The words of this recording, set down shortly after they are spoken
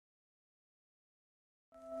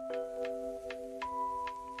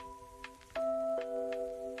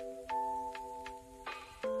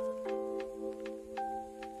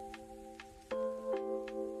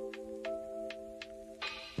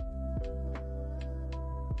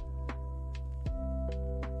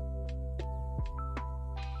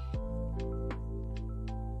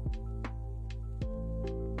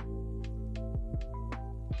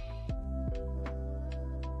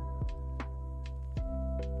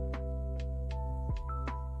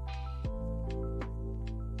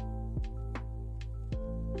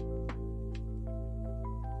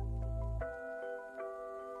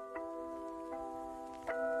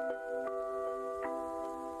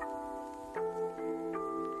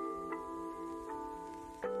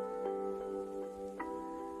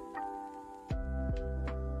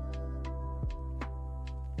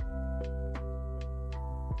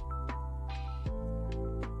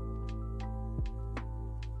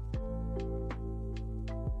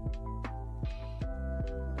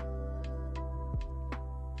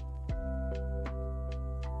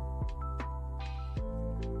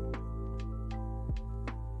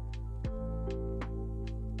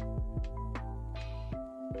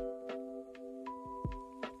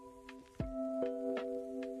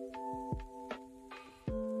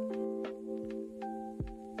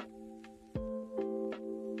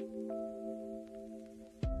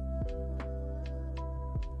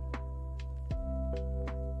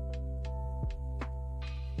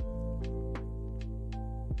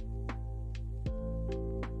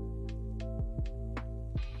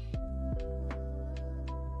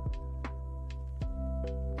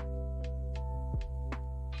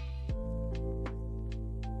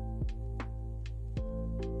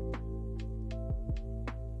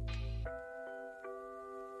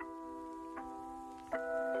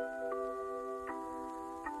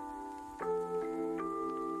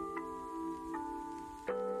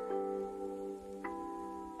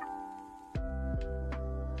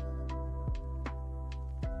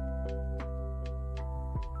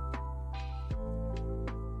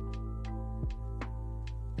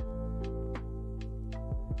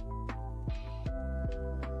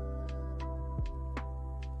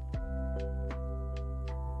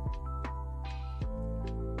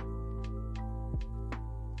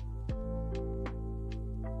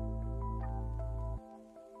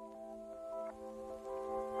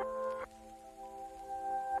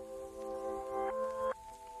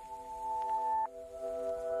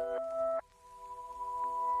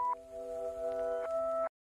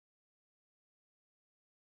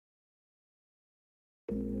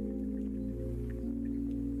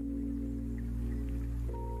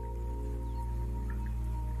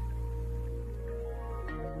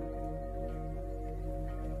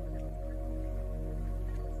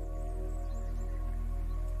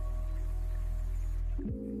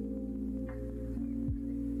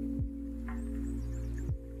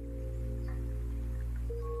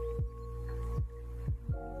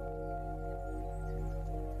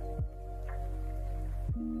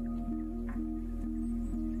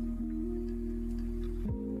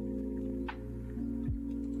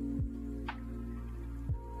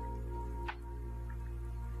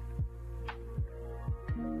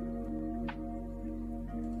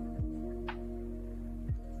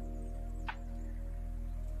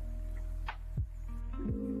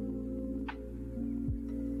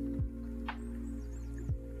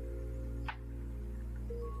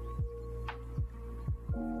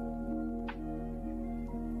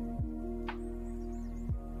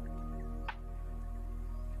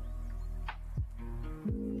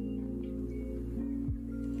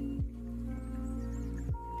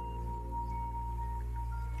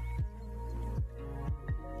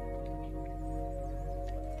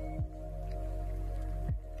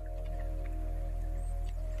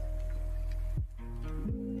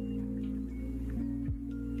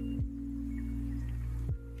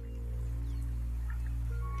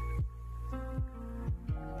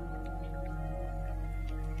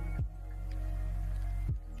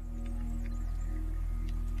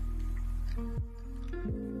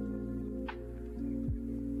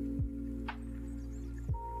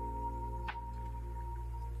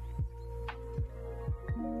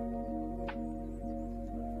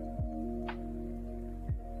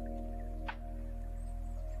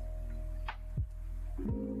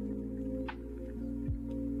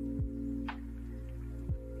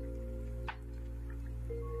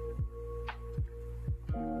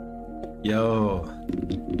Yo,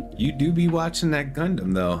 you do be watching that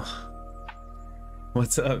Gundam though.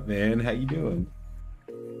 What's up, man? How you doing?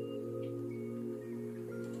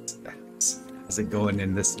 How's it going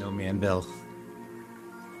in the Snowmanville?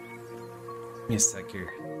 Give me a sec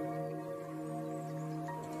here.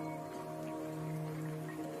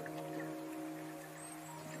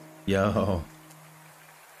 Yo.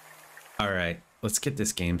 All right, let's get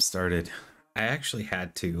this game started. I actually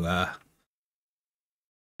had to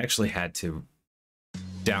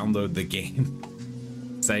download the game.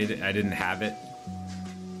 So I didn't have it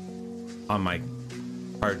on my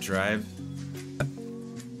hard drive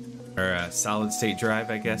or a solid state drive,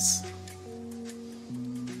 I guess.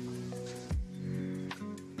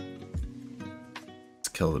 Let's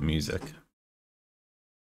kill the music.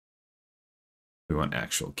 We want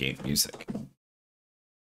actual game music.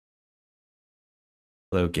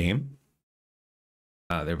 Hello, game.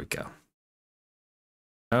 Ah, there we go.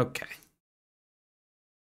 Okay.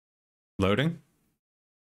 Loading.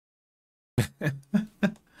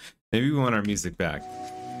 Maybe we want our music back.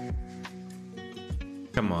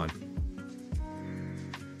 Come on.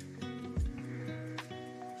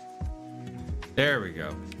 There we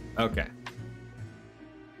go. Okay.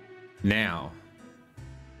 Now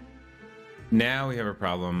we have a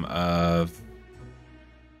problem of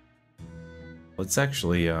let's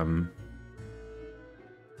actually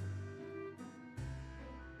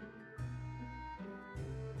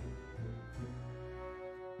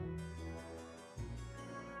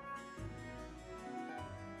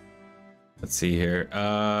let's see here.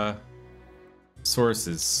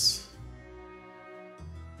 Sources.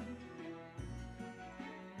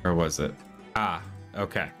 Or was it? Ah,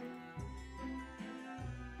 okay.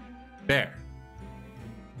 There.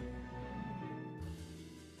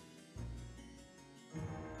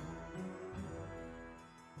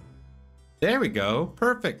 There we go.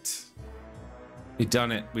 Perfect. We've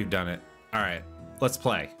done it. We've done it. All right, let's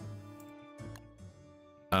play.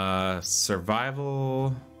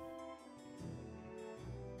 Survival.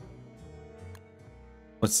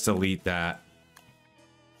 Let's delete that.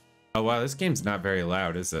 Oh, wow, this game's not very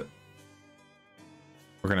loud, is it?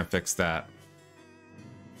 We're gonna fix that.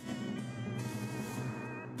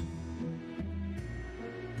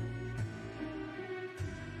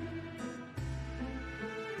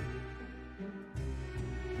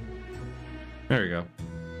 There we go.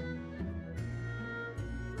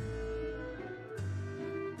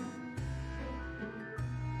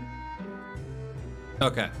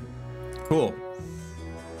 Okay, cool.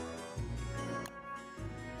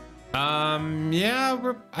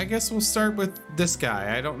 Yeah, I guess we'll start with this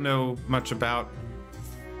guy. I don't know much about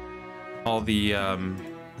all the,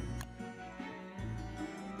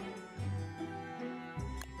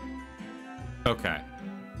 okay.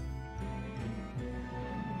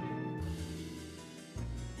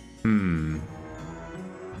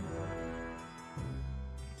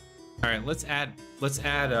 All right, let's add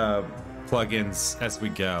plugins as we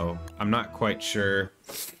go. I'm not quite sure.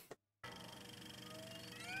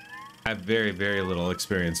 I have very, very little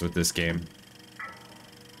experience with this game.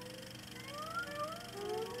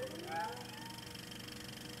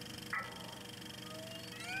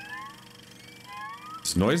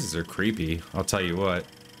 These noises are creepy, I'll tell you what.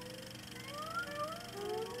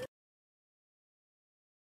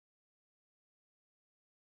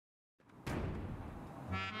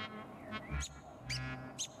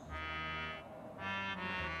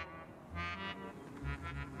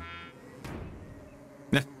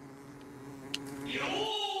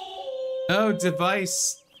 Oh,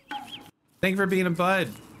 device. Thank you for being a bud.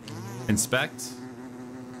 Inspect.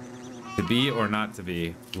 To be or not to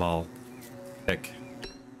be. Lol. Pick.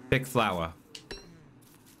 Pick flower.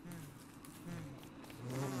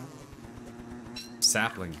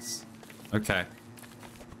 Saplings. Okay.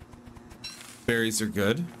 Berries are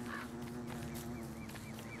good.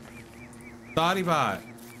 Thoughty bot.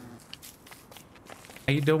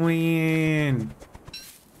 How you doing?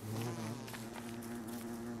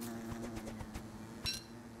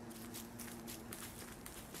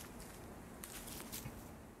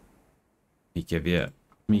 Let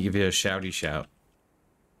me give you a shouty shout.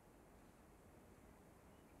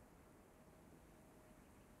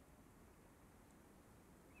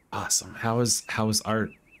 Awesome. How was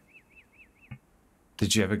art?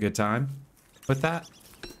 Did you have a good time with that?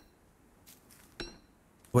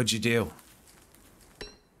 What'd you do?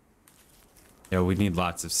 Yeah, we need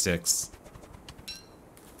lots of sticks.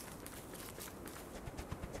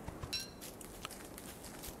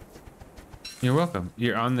 You're welcome.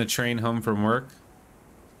 You're on the train home from work?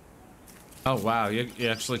 Oh, wow. You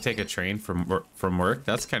actually take a train from work?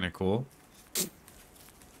 That's kind of cool.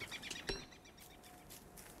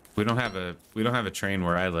 we don't have a train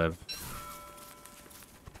where I live.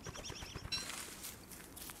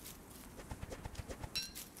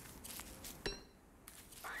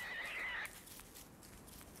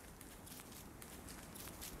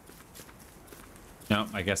 No,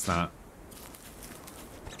 I guess not.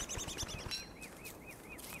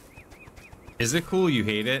 Is it cool you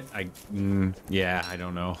hate it? Yeah, I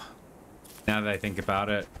don't know. Now that I think about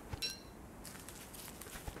it.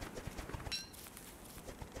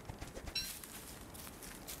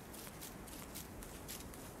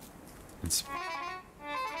 It's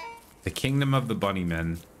the kingdom of the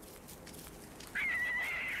bunnymen.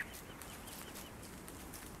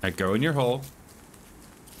 Alright, go in your hole.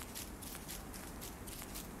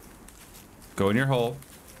 Go in your hole.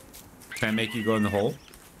 Can I make you go in the hole?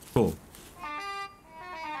 Cool.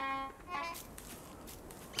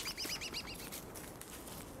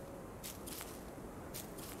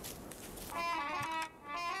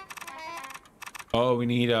 Oh, we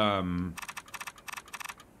need, all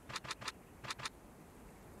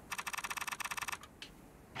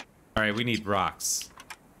right, we need rocks.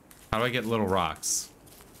 How do I get little rocks?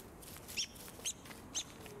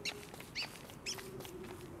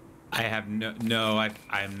 I have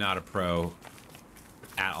I am not a pro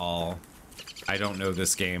at all. I don't know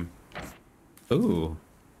this game. Ooh.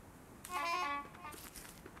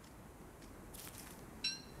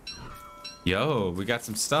 Yo, we got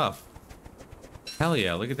some stuff. Hell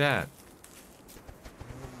yeah, look at that.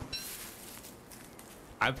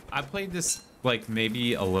 I've played this like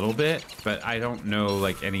maybe a little bit, but I don't know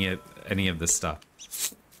like any of this stuff.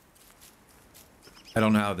 I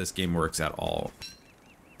don't know how this game works at all.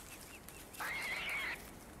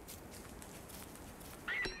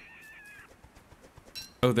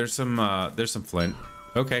 Oh, there's some flint.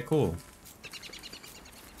 Okay, cool.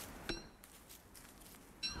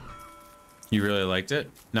 You really liked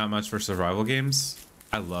it? Not much for survival games?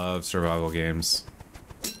 I love survival games.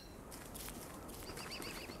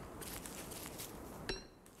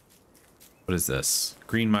 What is this?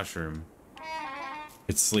 Green mushroom.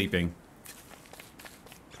 It's sleeping.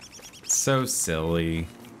 So silly.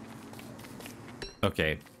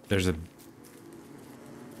 Okay, there's a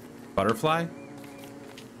butterfly?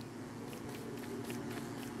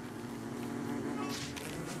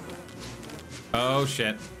 Oh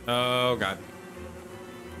shit. Oh god.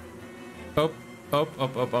 Oh, oh, oh,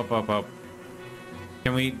 oh, oh, oh, oh.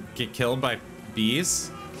 Can we get killed by bees?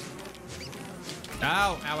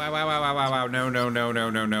 Ow, ow, ow, ow, ow, ow, ow, ow. No, no, no, no,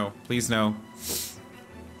 no, no. Please no.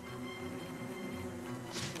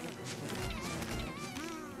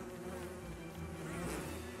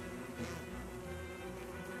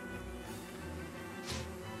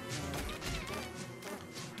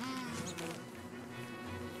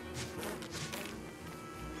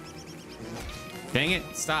 Dang it,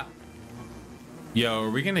 stop. Yo, are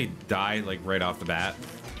we gonna die like right off the bat?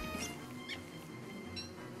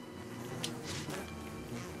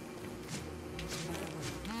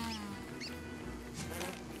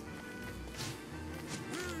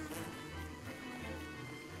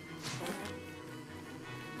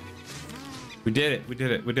 We did it, we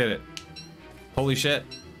did it, we did it. Holy shit.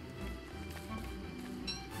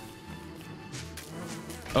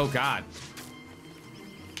 Oh god.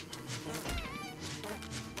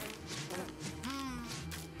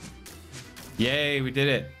 Yay, we did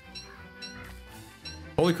it.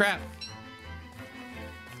 Holy crap.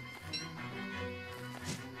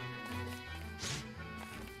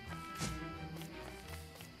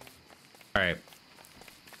 All right.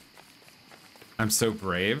 I'm so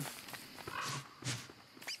brave.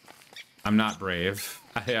 I'm not brave.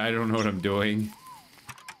 I don't know what I'm doing.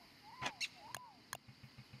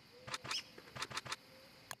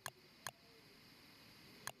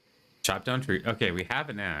 Chop down tree. Okay, we have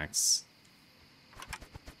an axe.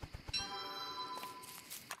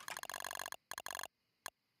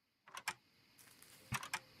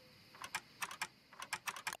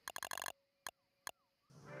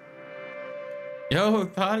 Yo,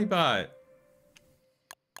 Thottybot.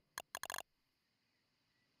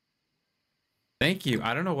 Thank you.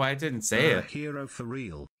 I don't know why I didn't say it. Hero for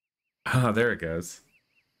real. Oh, there it goes.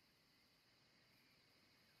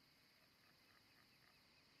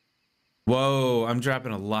 Whoa, I'm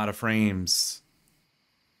dropping a lot of frames.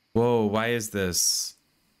 Whoa, why is this?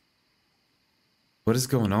 What is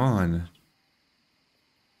going on?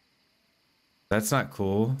 That's not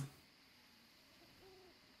cool.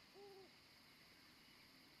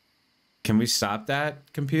 Can we stop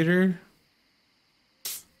that, computer?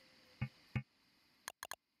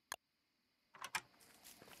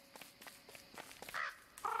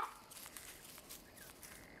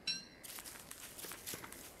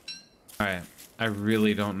 All right. I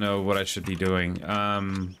really don't know what I should be doing.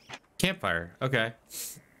 Campfire. Okay.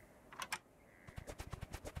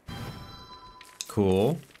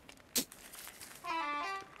 Cool.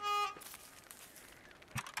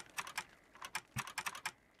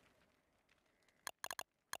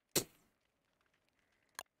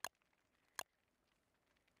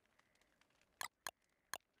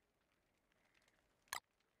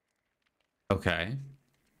 Okay.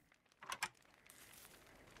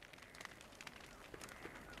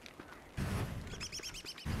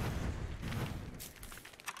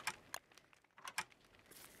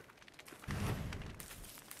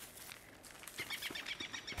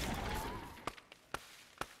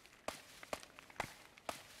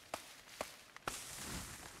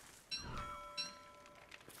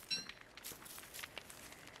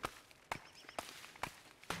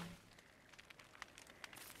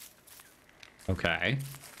 Okay.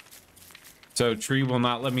 So tree will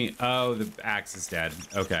not let me... Oh, the axe is dead.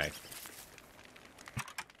 Okay.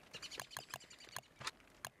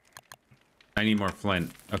 I need more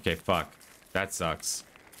flint. Okay, fuck. That sucks.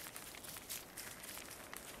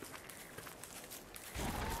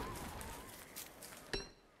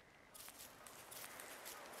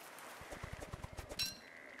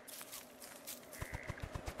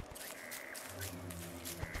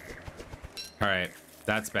 All right.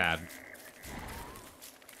 That's bad.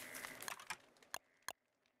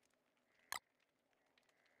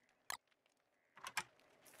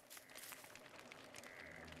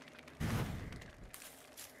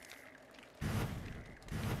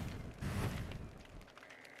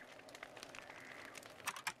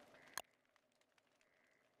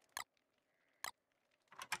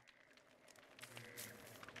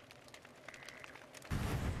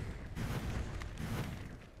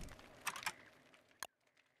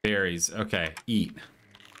 Berries. Okay. Eat.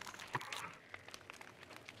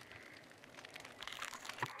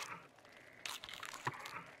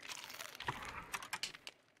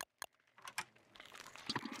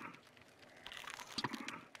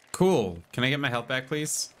 Cool. Can I get my health back,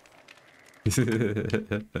 please?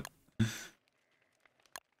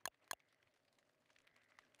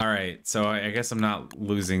 All right. So I guess I'm not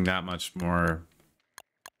losing that much more.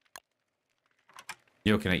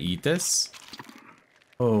 Yo, can I eat this?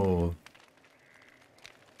 Oh.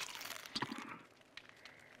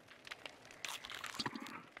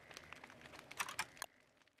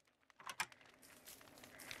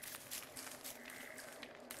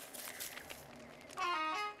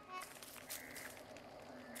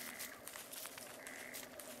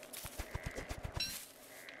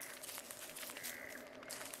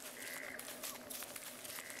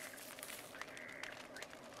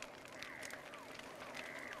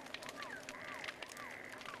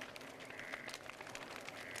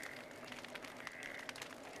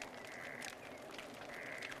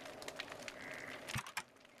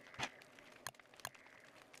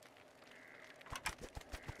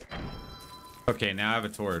 Okay, now I have a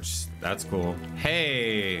torch. That's cool.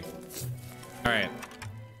 Hey! All right.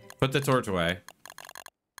 Put the torch away.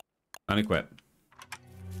 Unequip.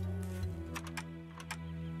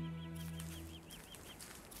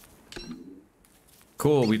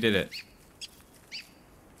 Cool, we did it.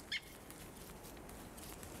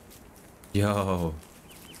 Yo. All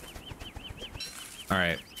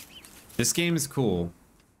right. This game is cool.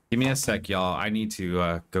 Give me a sec, y'all. I need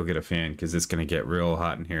to go get a fan because it's going to get real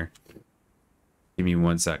hot in here. Give me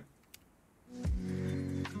 1 sec.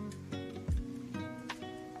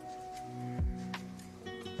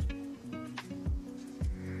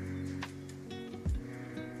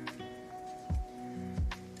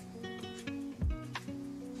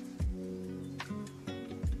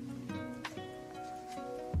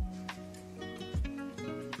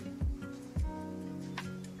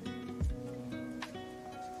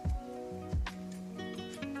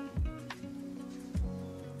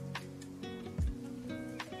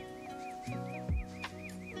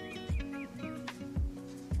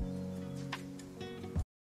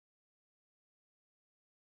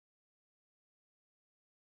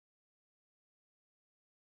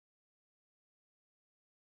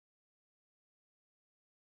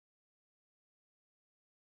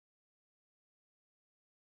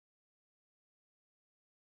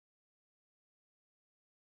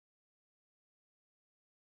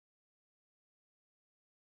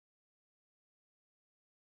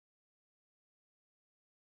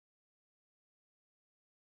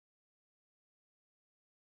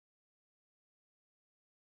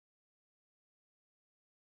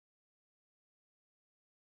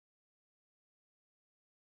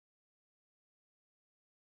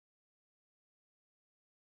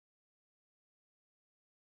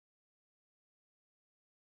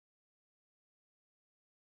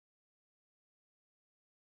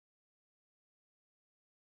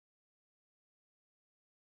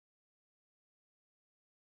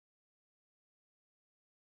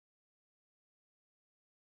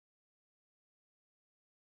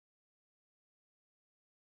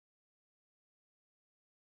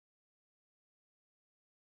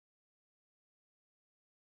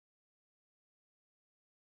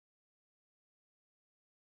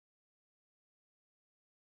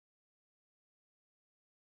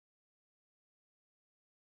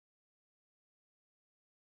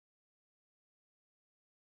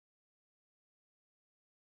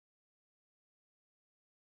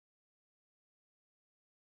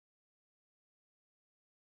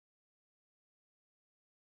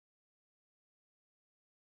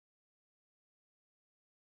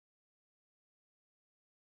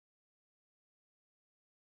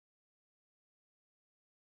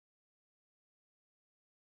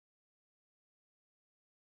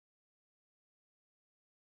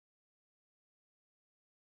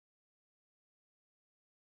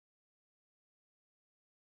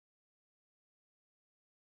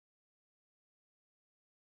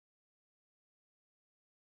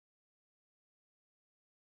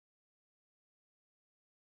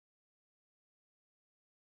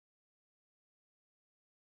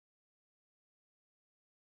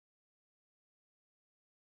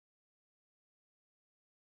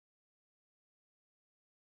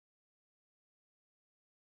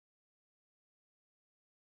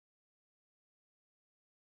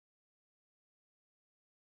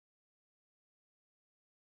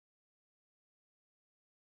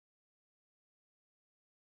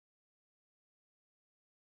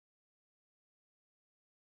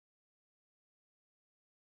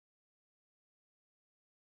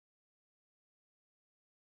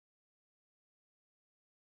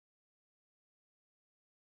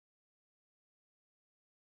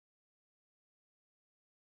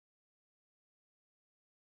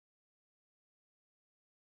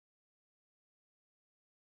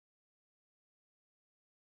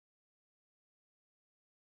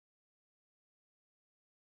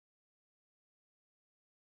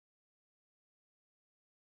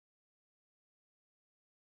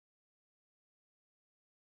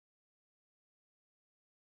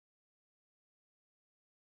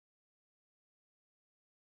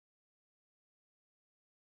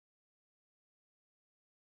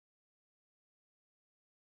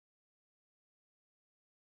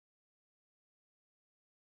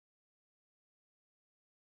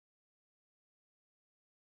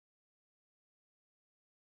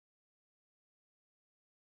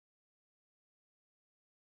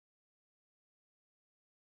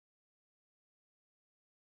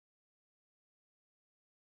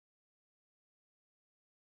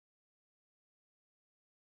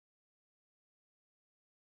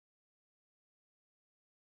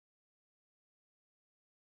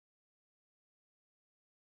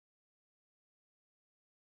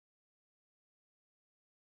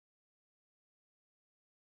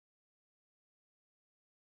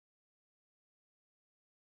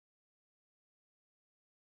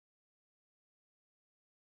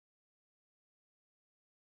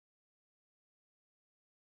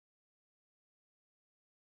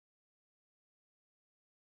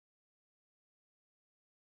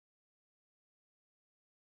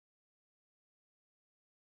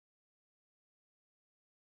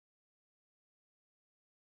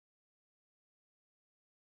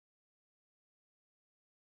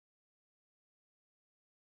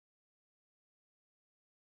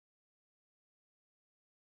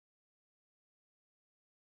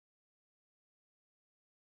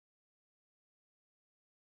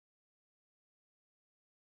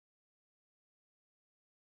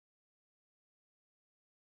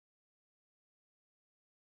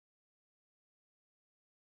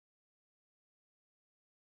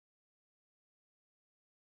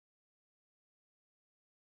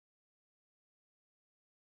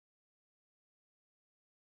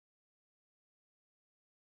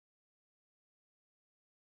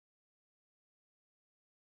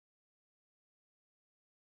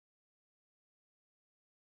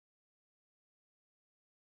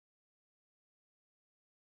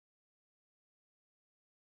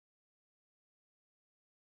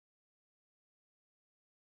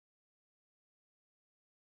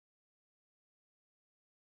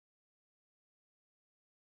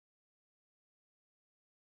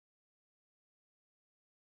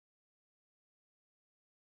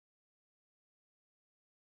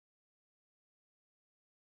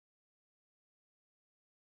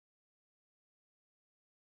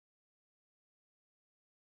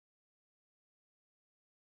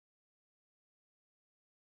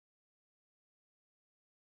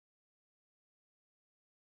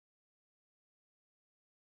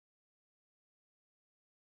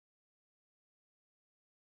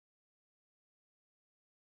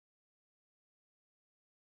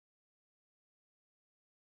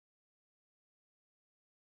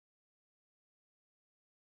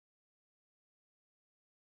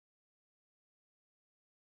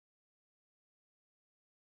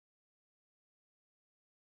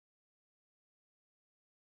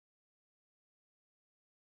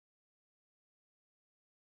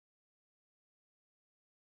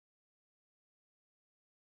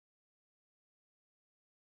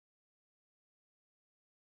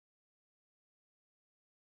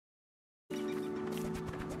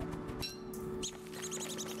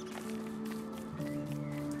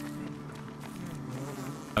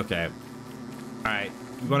 Okay. All right.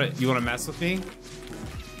 You wanna mess with me?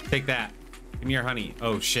 Take that. Give me your honey.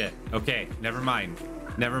 Oh shit. Okay. Never mind.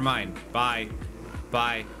 Never mind. Bye.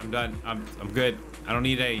 Bye. I'm done. I'm good. I don't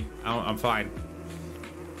need I'm fine.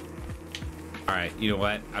 All right. You know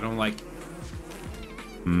what? I don't like.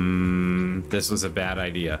 This was a bad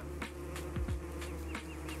idea.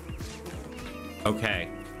 Okay.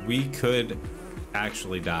 We could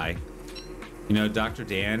actually die. You know, Dr.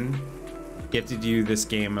 Dan gifted you this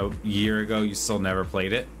game a year ago. You still never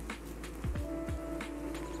played it.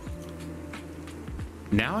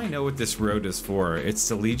 Now I know what this road is for. It's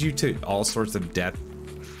to lead you to all sorts of death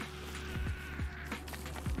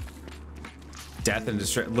and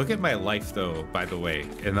destruction. Look at my life, though, by the way,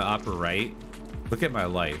 in the upper right. Look at my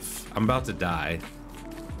life. I'm about to die.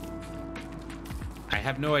 I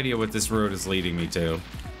have no idea what this road is leading me to.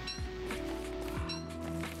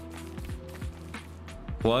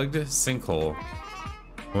 Plugged sinkhole.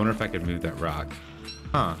 I wonder if I could move that rock.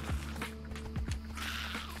 Huh.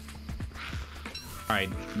 All right,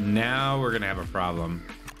 now we're gonna have a problem.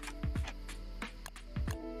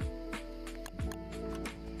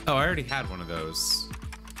 Oh, I already had one of those.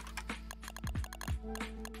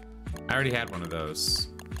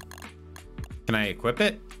 Can I equip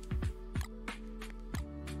it?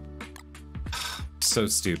 So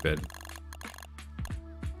stupid.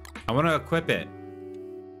 I want to equip it.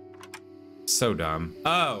 So dumb.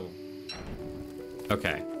 Oh.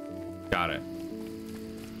 Okay. Got it.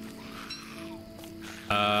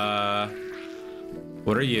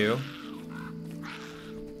 What are you?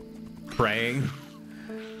 Praying?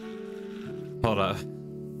 Hold up.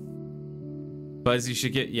 Fuzz, you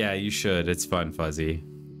should get... Yeah, you should. It's fun, Fuzzy.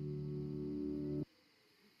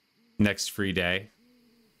 Next free day.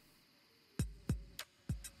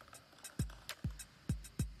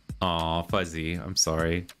 Aw, Fuzzy. I'm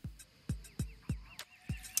sorry.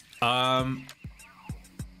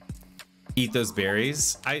 Eat those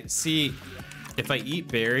berries. I see... If I eat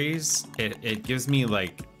berries, it gives me,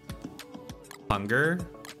 like, hunger.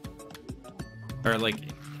 Or, like...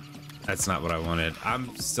 That's not what I wanted.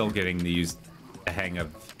 I'm still getting to use a hang of...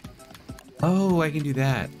 Oh, I can do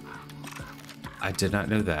that. I did not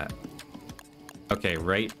know that. Okay,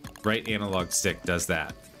 right analog stick does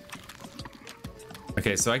that.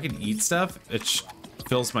 Okay, so I can eat stuff. It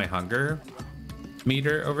fills my hunger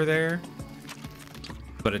meter over there.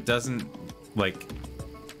 But it doesn't, like,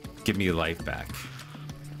 give me life back.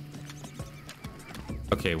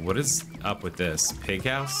 Okay, what is up with this? Pig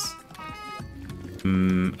house?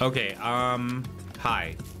 Okay,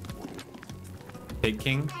 hi. Pig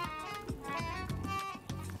King?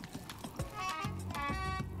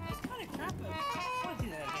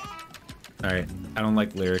 Alright, I don't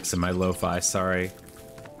like lyrics in my lo-fi, sorry.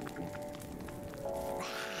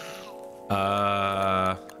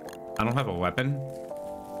 I don't have a weapon.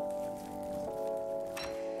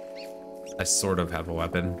 I sort of have a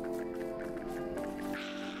weapon.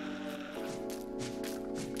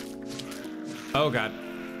 Oh god.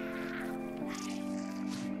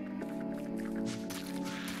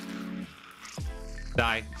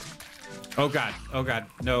 Die. Oh god. Oh god.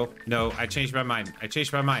 No, no. I changed my mind.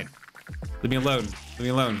 Leave me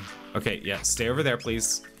alone. Okay, yeah. Stay over there,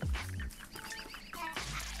 please.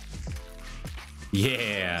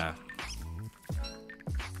 Yeah.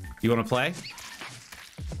 You want to play?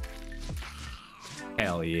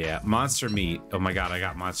 Hell yeah. Monster meat. Oh my god, I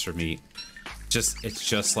got monster meat. It's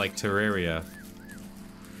just like Terraria.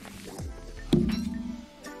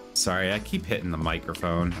 Sorry, I keep hitting the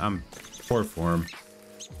microphone. I'm poor form.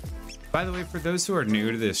 By the way, for those who are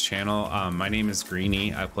new to this channel, my name is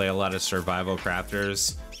Greenie. I play a lot of survival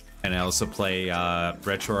crafters, and I also play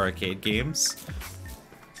retro arcade games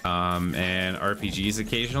and RPGs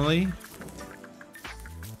occasionally.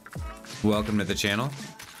 Welcome to the channel.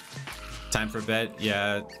 Time for bed.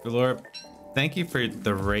 Yeah, Galore, thank you for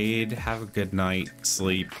the raid. Have a good night.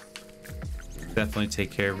 Sleep. Definitely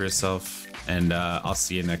take care of yourself, and I'll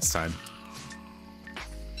see you next time.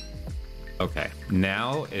 Okay,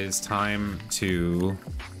 now is time to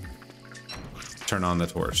turn on the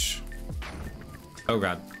torch. Oh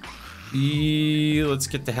god. Let's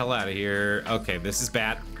get the hell out of here. Okay, this is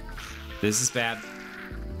bad.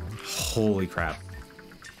 Holy crap.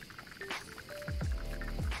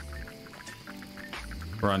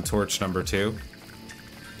 We're on torch number 2.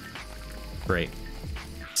 Great.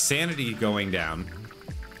 Sanity going down.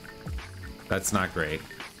 That's not great.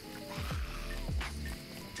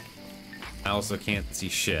 I also can't see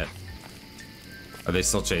shit. Are they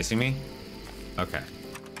still chasing me? Okay.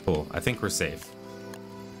 Cool. I think we're safe.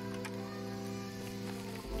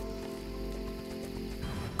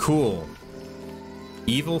 Cool.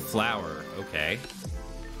 Evil flower. Okay.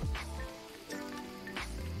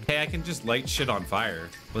 Hey, I can just light shit on fire.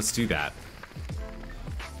 Let's do that.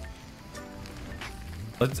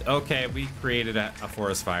 Okay, we created a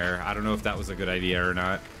forest fire. I don't know if that was a good idea or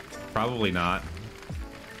not. Probably not.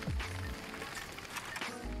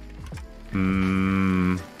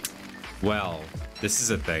 Well, this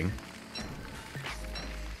is a thing.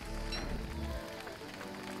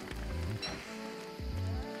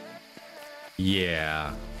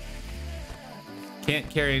 Yeah. Can't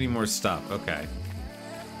carry any more stuff. Okay.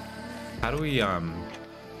 How do we,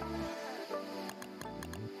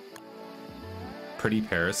 pretty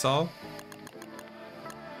parasol?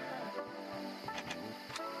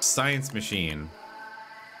 Science machine.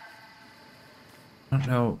 I don't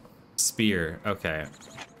know. Spear. Okay.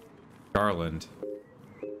 Garland.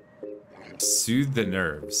 Soothe the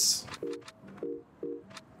nerves.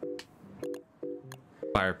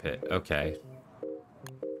 Fire pit. Okay.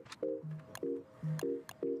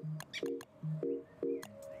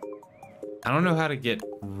 I don't know how to get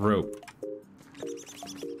rope.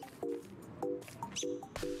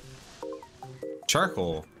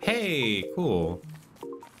 Charcoal. Hey, cool.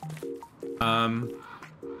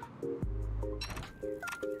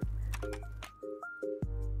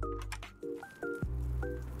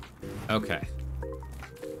 Okay.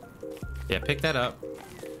 Yeah, pick that up.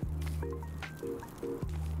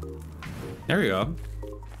 There we go.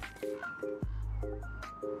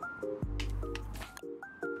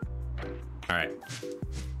 All right.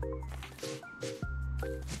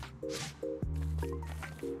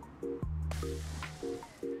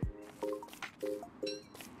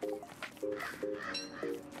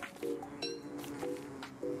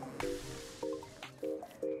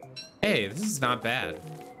 Hey, this is not bad.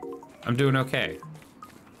 I'm doing okay.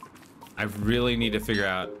 I really need to figure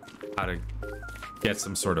out how to get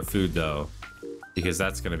some sort of food though, because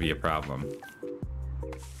that's gonna be a problem.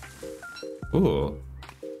 Ooh.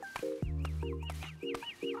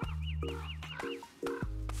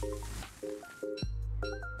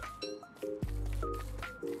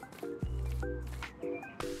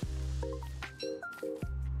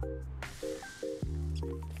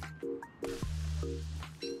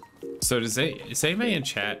 So does anybody in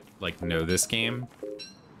chat like know this game?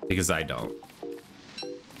 Because I don't.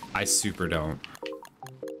 I super don't.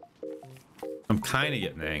 I'm kind of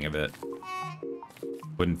getting the hang of it.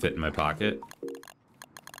 Wouldn't fit in my pocket.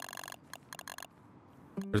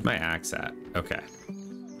 Where's my axe at? Okay.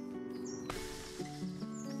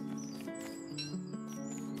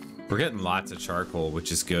 We're getting lots of charcoal,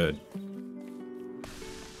 which is good.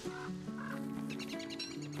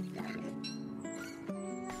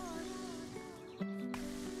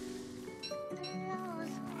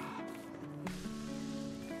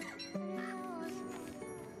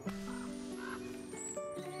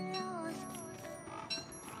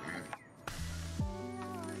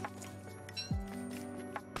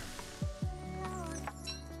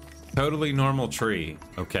 Totally normal tree.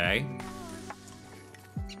 Okay.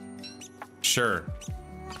 Sure.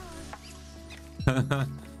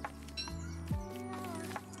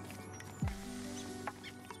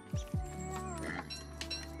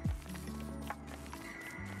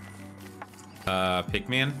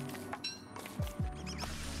 Pigman?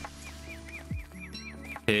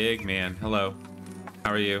 Pigman, hello.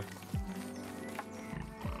 How are you?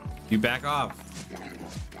 You back off.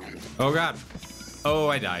 Oh god. Oh,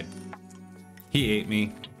 I died. He ate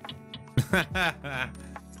me.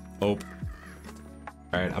 Oh.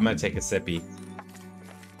 Alright, I'm gonna take a sippy.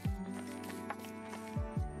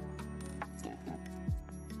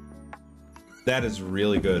 That is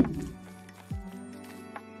really good.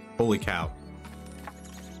 Holy cow.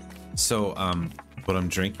 So, what I'm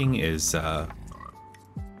drinking is,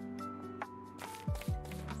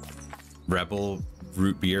 Rebel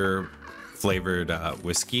root beer flavored,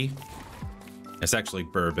 whiskey. It's actually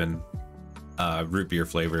bourbon, root beer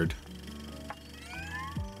flavored.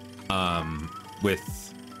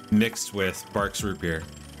 Mixed with Barks root beer.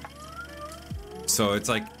 So it's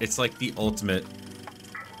like the ultimate,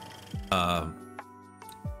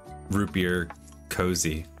 root beer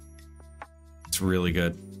cozy. It's really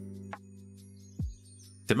good.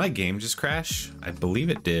 Did my game just crash? I believe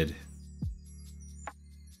it did.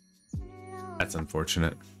 That's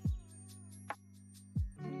unfortunate.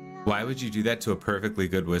 Why would you do that to a perfectly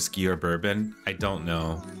good whiskey or bourbon? I don't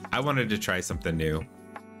know. I wanted to try something new.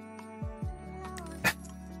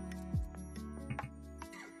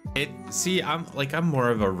 I'm more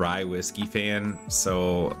of a rye whiskey fan,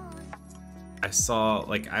 so I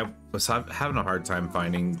was having a hard time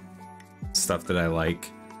finding stuff that I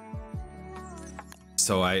like.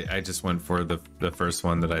 So I just went for the first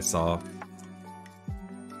one that I saw.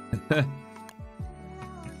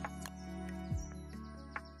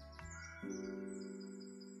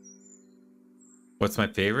 What's my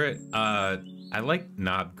favorite? I like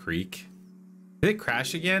Knob Creek. Did it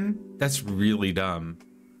crash again? That's really dumb.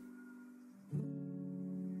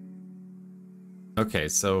 Okay,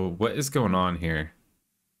 so what is going on here?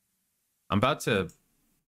 I'm about to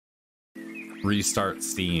restart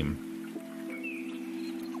Steam.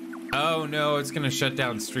 Oh no, it's gonna shut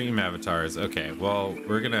down stream avatars. Okay, well,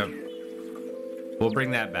 we'll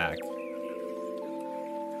bring that back.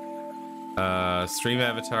 Stream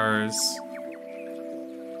avatars.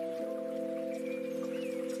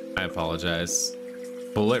 I apologize.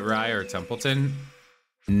 Bullet Rye or Templeton?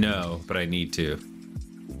 No, but I need to.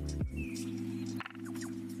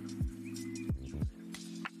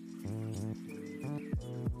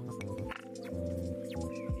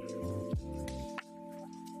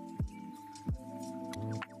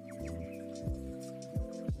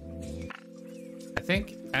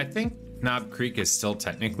 I think Knob Creek is still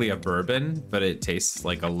technically a bourbon, but it tastes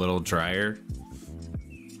like a little drier.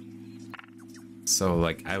 So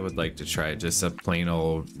like I would like to try just a plain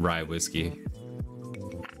old rye whiskey.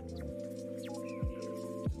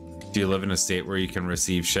 Do you live in a state where you can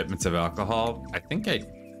receive shipments of alcohol? I think I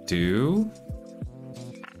do.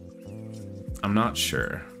 I'm not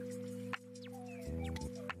sure.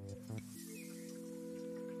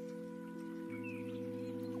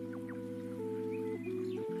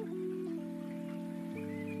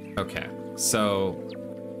 Okay, so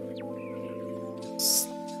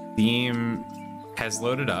Steam has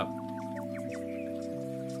loaded up.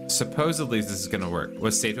 Supposedly this is gonna work.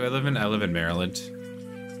 What state do I live in? I live in Maryland.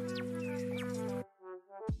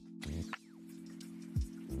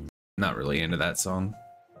 Not really into that song.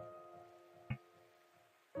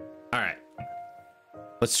 All right,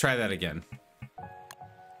 let's try that again.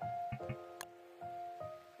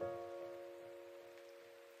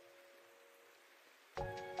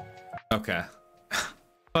 Okay.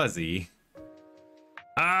 Fuzzy.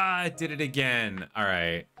 Ah, I did it again. All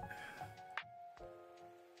right.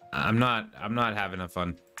 I'm not having a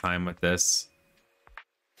fun time with this.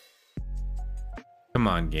 Come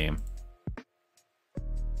on, game.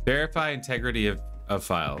 Verify integrity of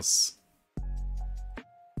files.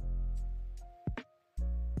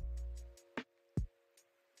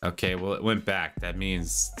 Okay, well, it went back. That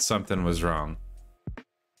means something was wrong.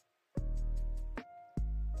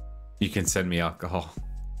 You can send me alcohol.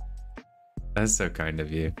 That's so kind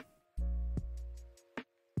of you.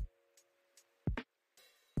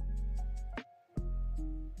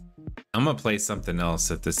 I'm gonna play something else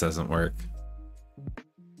if this doesn't work.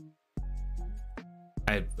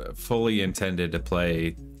 I fully intended to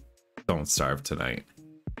play Don't Starve tonight.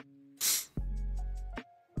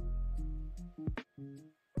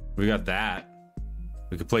 We got that.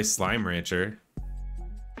 We could play Slime Rancher.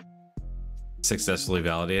 Successfully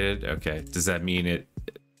validated. Okay, does that mean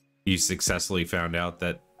you successfully found out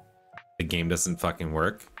that the game doesn't fucking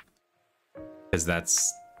work? Because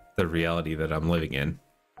that's the reality that I'm living in.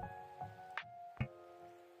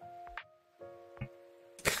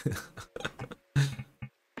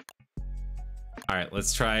 All right,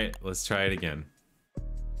 let's try it. Let's try it again.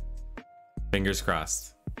 Fingers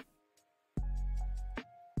crossed.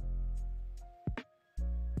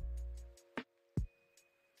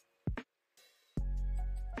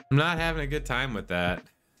 I'm not having a good time with that.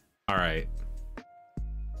 All right.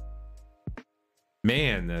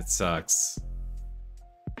 Man, that sucks.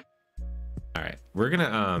 All right, we're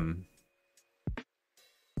gonna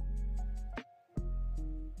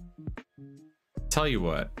tell you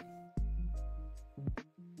what.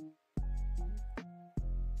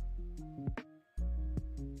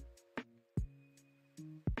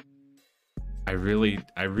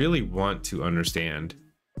 I really want to understand.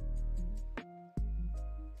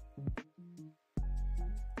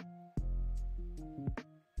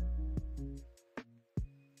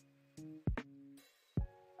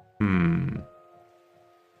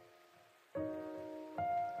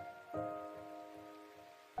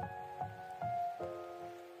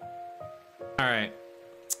 All right.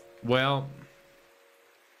 Well,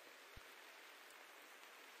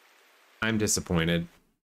 I'm disappointed.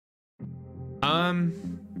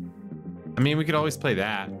 I mean, we could always play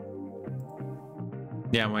that.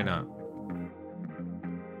 Yeah, why not?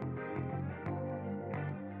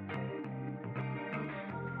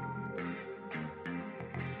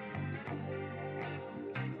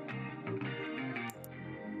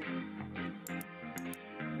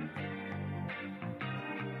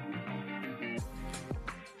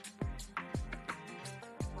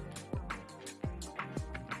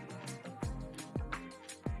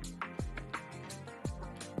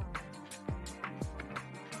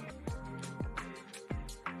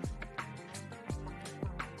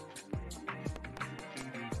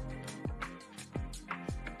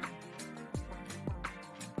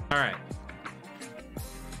 All right.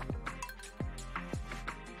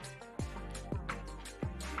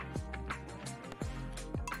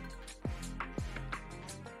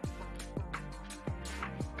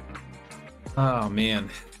 Oh, man.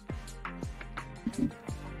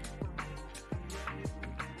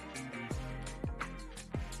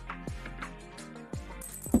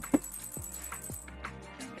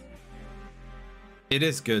 It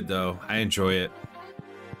is good, though. I enjoy it.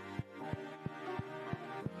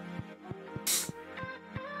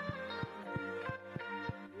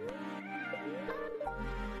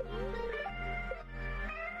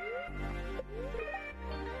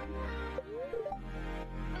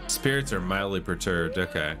 Spirits are mildly perturbed.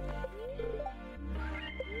 Okay.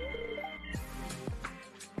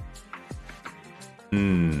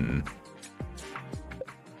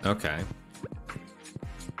 Okay.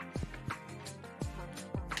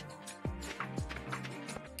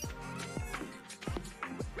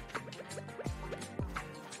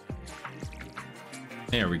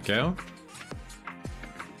 There we go.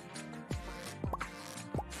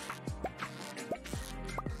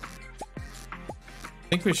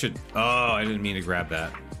 I think we should... Oh, I didn't mean to grab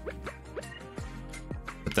that.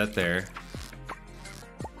 Put that there.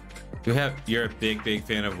 You're a big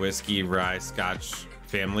fan of whiskey, rye, scotch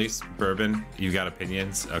families, bourbon. You got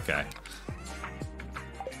opinions? Okay.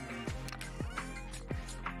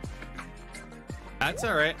 That's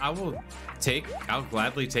all right. I'll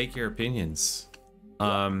gladly take your opinions.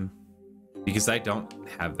 Because I don't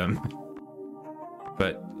have them.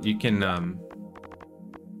 But you can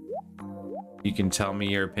tell me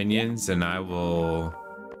your opinions and I will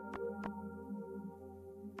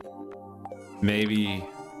maybe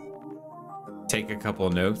take a couple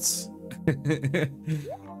notes.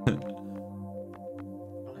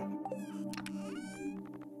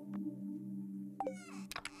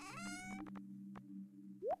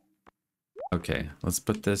 Okay, let's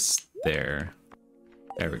put this there.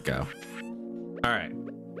 There we go. All right.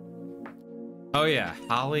 Oh yeah,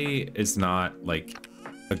 holly is not like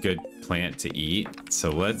a good plant to eat, so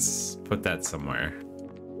let's put that somewhere.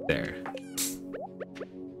 There.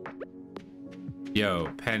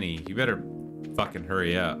 Yo, Penny, you better fucking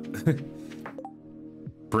hurry up.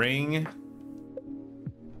 Bring...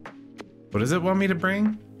 What does it want me to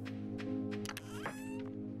bring?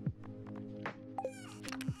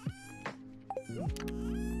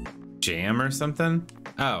 Jam or something?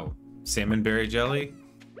 Oh, salmon berry jelly?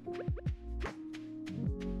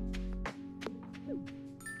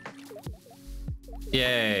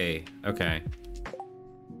 Yay. Okay.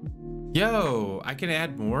 Yo, I can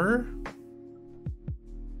add more?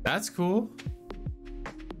 That's cool.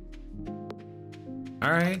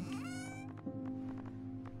 All right.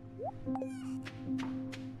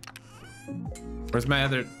 Where's my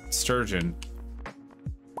other sturgeon?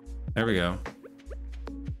 There we go.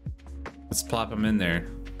 Let's plop them in there.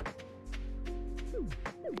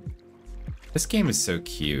 This game is so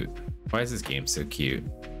cute. Why is this game so cute?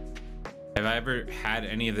 Have I ever had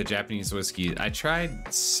any of the Japanese whiskey? I tried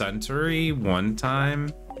Suntory one time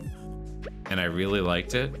and I really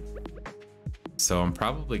liked it. So I'm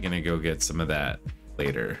probably gonna go get some of that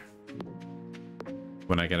later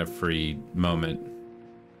when I get a free moment.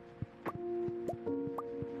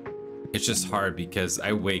 It's just hard because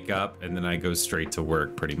I wake up and then I go straight to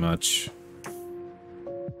work pretty much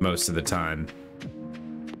most of the time.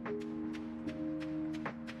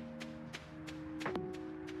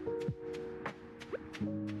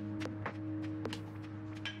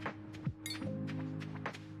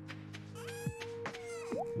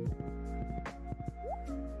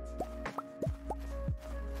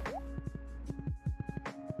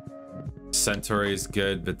 Centauri is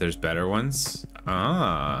good, but there's better ones.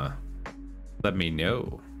 Ah, let me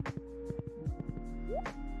know.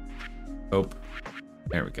 Oh,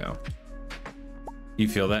 there we go. You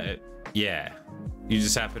feel that? Yeah. You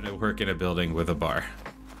just happen to work in a building with a bar.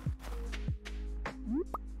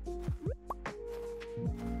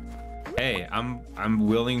 Hey, I'm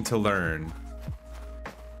willing to learn.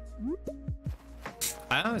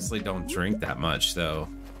 I honestly don't drink that much though.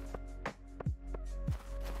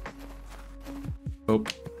 Oh.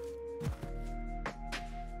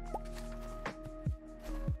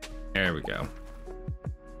 There we go.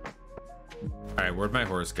 All right, where'd my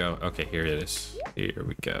horse go? Okay, here it is. Here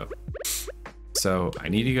we go. So I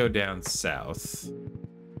need to go down south.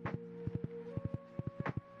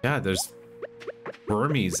 God, there's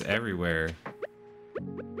wormies everywhere.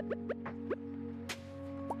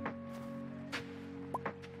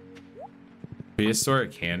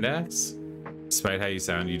 Prehistoric hand axe? Despite how you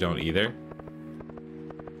sound, you don't either.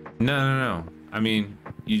 No. I mean,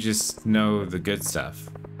 you just know the good stuff.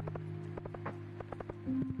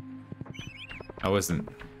 I wasn't,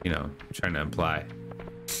 you know, trying to imply.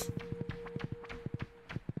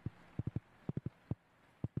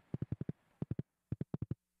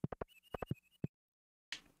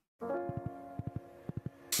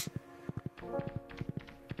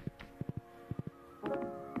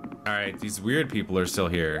 All right, these weird people are still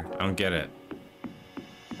here. I don't get it.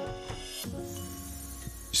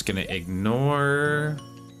 Just gonna ignore.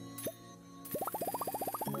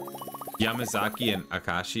 Yamazaki and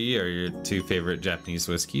Akashi are your two favorite Japanese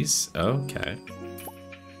whiskeys. Okay.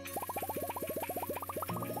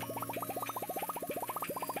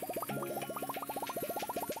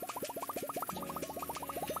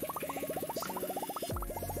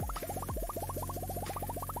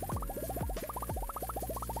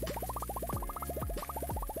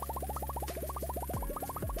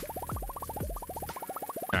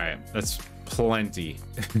 All right, that's plenty.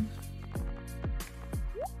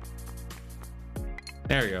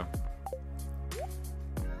 There we go.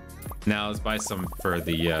 Now let's buy some for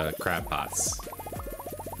the crab pots.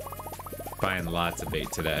 Buying lots of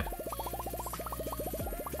bait today.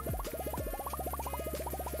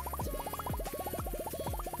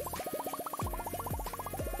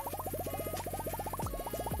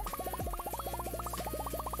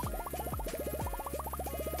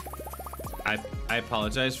 I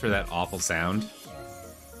apologize for that awful sound.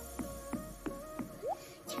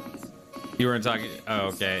 You weren't talking. Oh,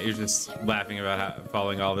 okay. You're just laughing about how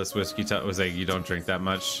following all this whiskey. Was like you don't drink that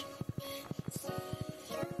much.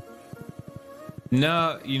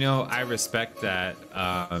 No, you know I respect that.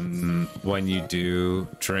 When you do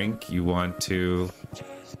drink, you want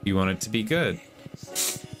it to be good.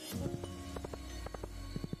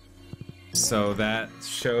 So that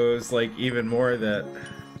shows like even more that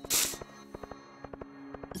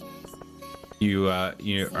you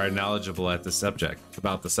are knowledgeable at the subject,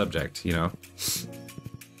 about the subject, you know.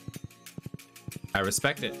 I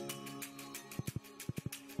respect it.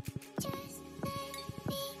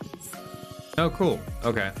 Oh, cool.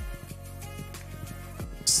 Okay.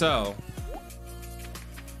 So,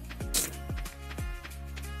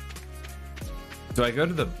 should I go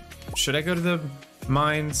to the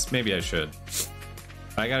mines? Maybe I should.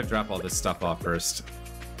 I gotta drop all this stuff off first.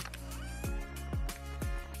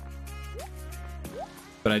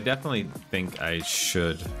 But I definitely think I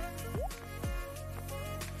should.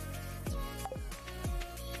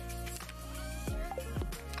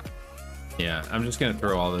 Yeah, I'm just gonna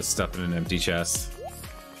throw all this stuff in an empty chest.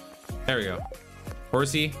 There we go.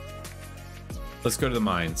 Horsey, let's go to the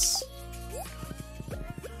mines.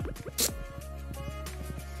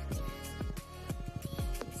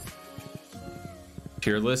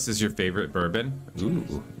 Peerless is your favorite bourbon?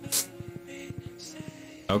 Ooh.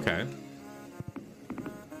 Okay.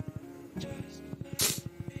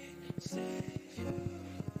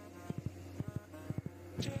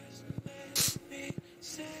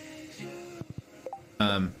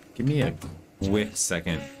 Give me a quick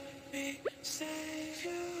second.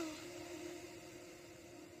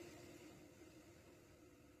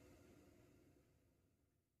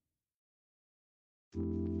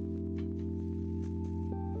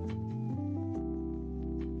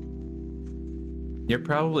 You're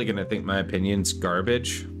probably gonna think my opinion's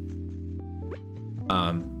garbage.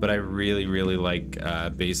 But I really, really like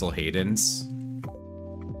Basil Hayden's.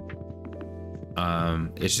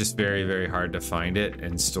 It's just very, very hard to find it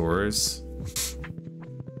in stores.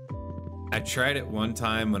 I tried it one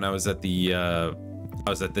time when I was at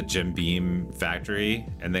the Jim Beam factory,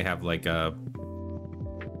 and they have like a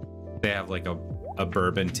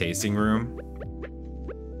bourbon tasting room.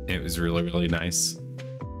 It was really, really nice.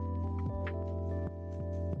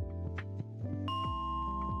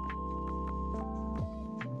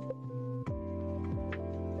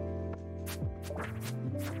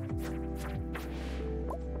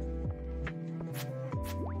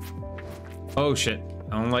 Oh shit.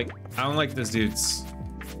 I don't like those dudes.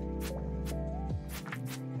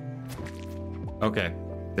 Okay,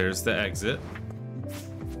 there's the exit.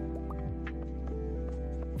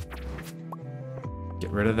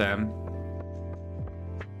 Get rid of them.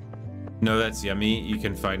 No, that's yummy. You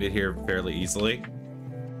can find it here fairly easily.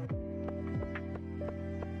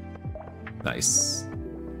 Nice.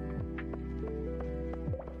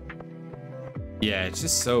 Yeah, it's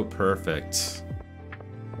just so perfect.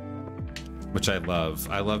 Which I love.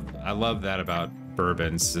 I love that about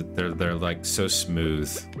bourbons. They're like so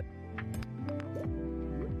smooth.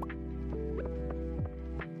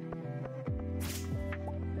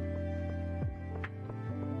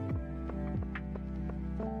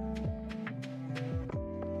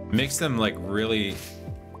 Makes them like really.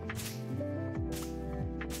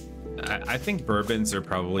 I think bourbons are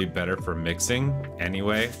probably better for mixing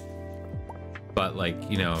anyway. But like,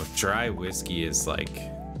 you know, dry whiskey is like,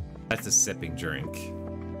 that's a sipping drink.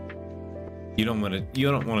 You don't want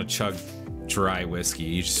to chug dry whiskey.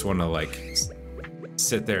 You just want to like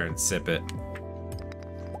sit there and sip it.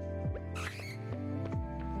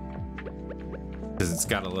 Because it's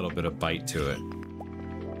got a little bit of bite to it.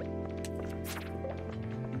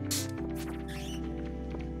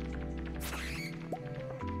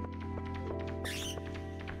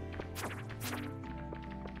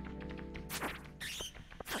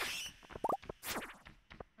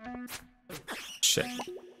 Shit.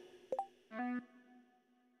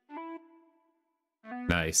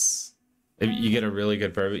 Nice. If you get a really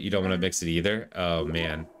good bourbon, you don't want to mix it either. Oh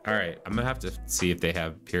man. All right, I'm gonna have to see if they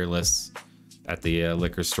have Peerless at the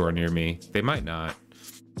liquor store near me. They might not.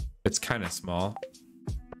 It's kind of small.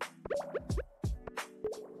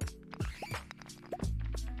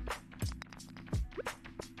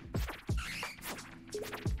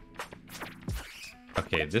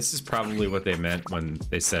 Okay, this is probably what they meant when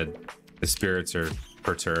they said the spirits are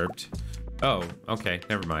perturbed. Oh, okay,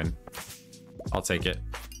 never mind. I'll take it.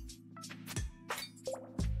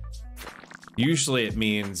 Usually it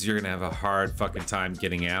means you're gonna have a hard fucking time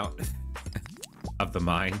getting out of the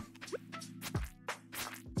mine.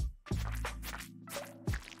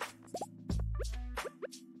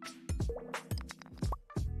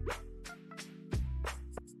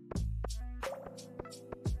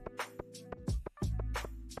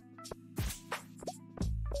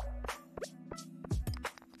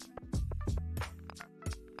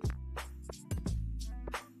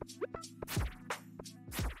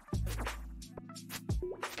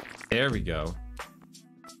 There we go.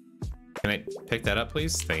 Can I pick that up,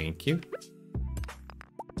 please? Thank you.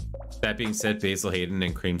 That being said, Basil Hayden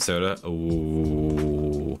and cream soda.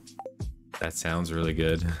 Oh, that sounds really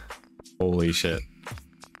good. Holy shit.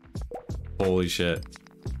 Holy shit.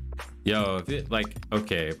 Yo, if it, like,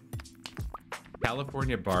 okay.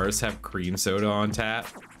 California bars have cream soda on tap.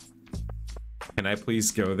 Can I please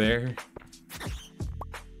go there?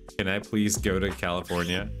 Can I please go to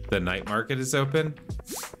California? The night market is open.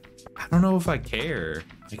 I don't know if I care.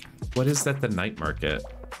 Like, what is that, the night market?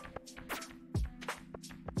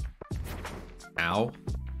 Ow.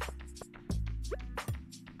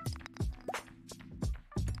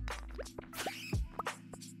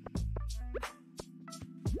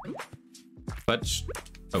 But,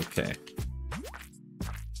 okay.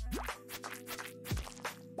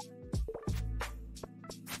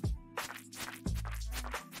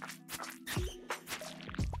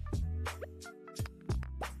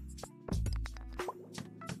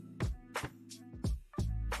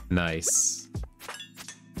 Nice.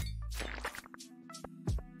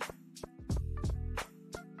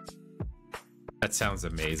 That sounds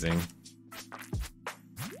amazing.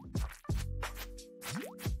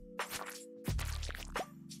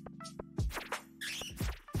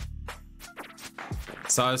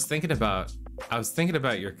 So I was thinking about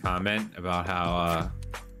your comment about how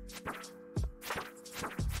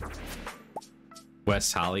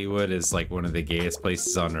West Hollywood is like one of the gayest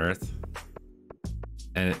places on earth.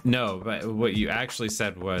 And no, but what you actually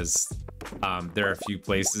said was there are a few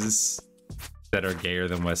places that are gayer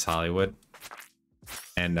than West Hollywood.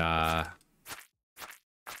 And I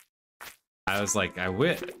was like,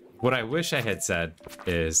 what I wish I had said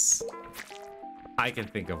is I can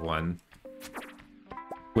think of one,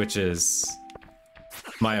 which is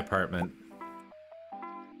my apartment.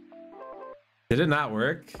 Did it not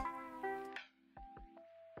work?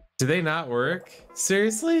 Did they not work?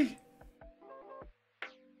 Seriously?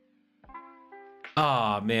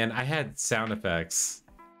 Oh man, I had sound effects.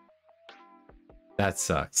 That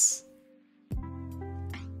sucks.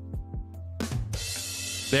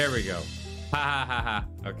 There we go. Ha ha ha ha.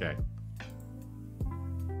 Okay.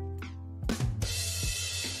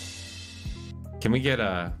 Can we get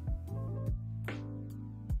a...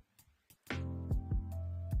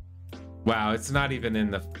 Wow, it's not even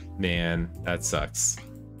in the... Man, that sucks.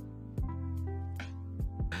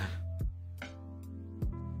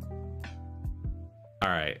 All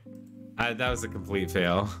right, that was a complete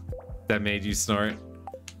fail. That made you snort.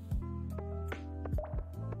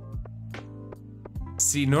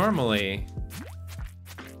 See, normally,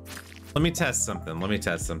 let me test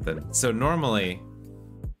something. So normally,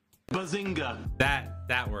 Bazinga.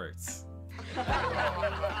 That works.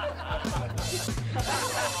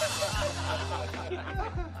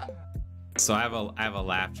 So I have a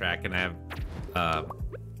laugh track, and I have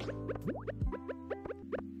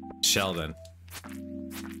Sheldon.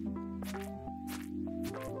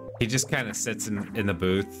 He just kind of sits in the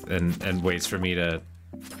booth and waits for me to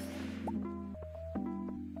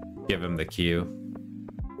Give him the cue.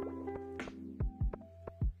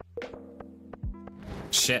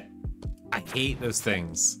 Shit. I hate those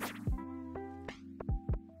things.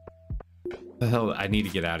 The hell, I need to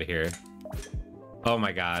get out of here. Oh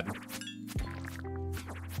my god.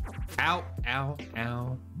 Ow, ow,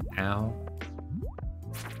 ow, ow.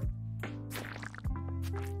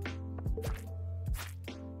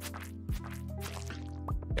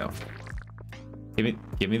 Go.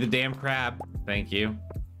 Give me the damn crab. Thank you.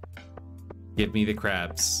 Give me the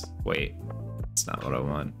crabs. Wait, it's not what I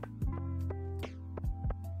want.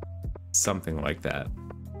 Something like that.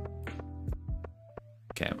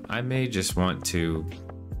 Okay, I may just want to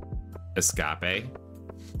escape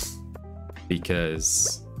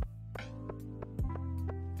because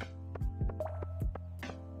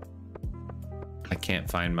I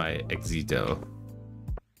can't find my exito.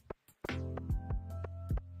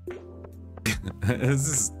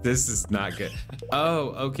 This is not good. Oh,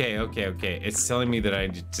 okay. It's telling me that I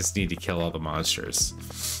just need to kill all the monsters.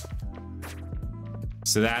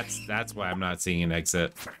 So that's why I'm not seeing an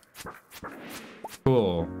exit.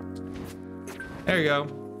 Cool. There you go.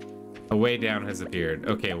 A way down has appeared.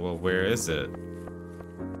 Okay, well, where is it?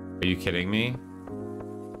 Are you kidding me?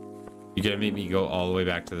 You gonna make me go all the way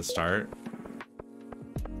back to the start?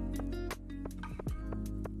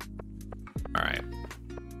 All right.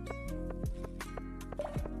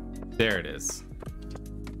 There it is.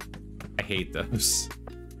 I hate those.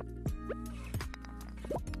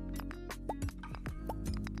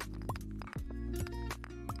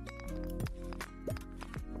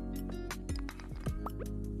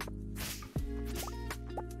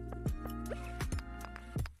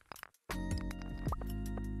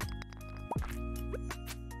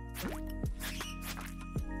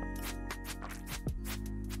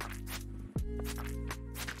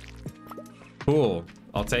 Cool.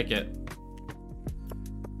 I'll take it.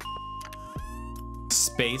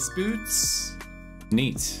 Space boots?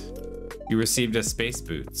 Neat. You received a space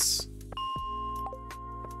boots.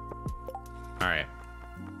 Alright.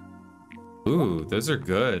 Ooh, those are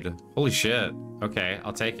good. Holy shit. Okay,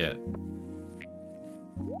 I'll take it.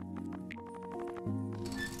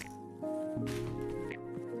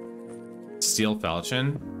 Steel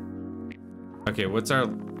falchion? Okay, what's our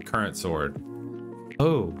current sword?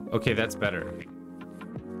 Oh, okay, that's better.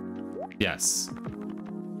 Yes.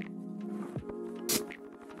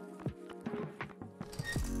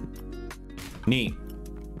 Neat.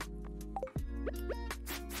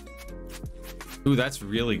 Ooh, that's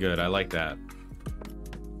really good. I like that.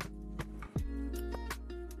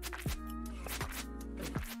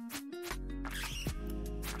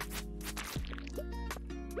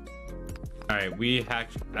 All right, we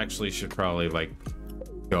actually should probably like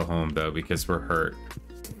go home though because we're hurt.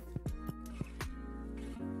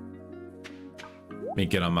 Let me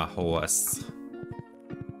get on my horse.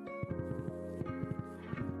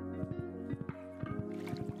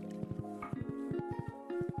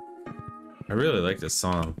 I really like this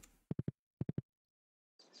song.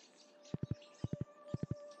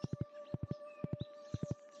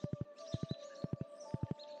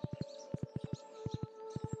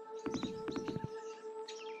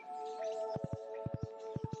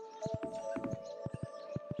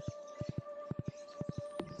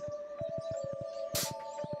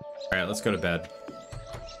 All right, let's go to bed.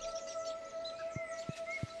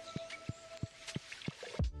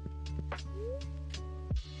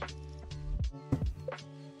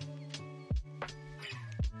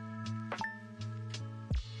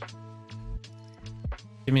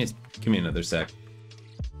 Give me another sec.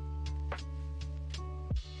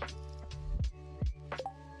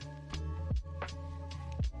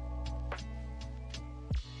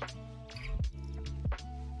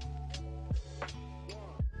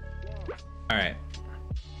 All right.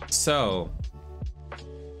 So,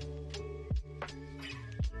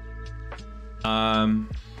 I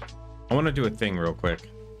want to do a thing real quick.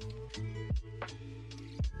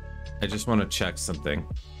 I just want to check something.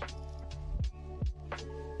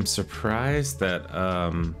 I'm surprised that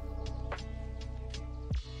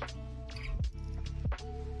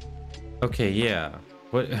okay, yeah.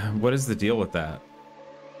 What is the deal with that?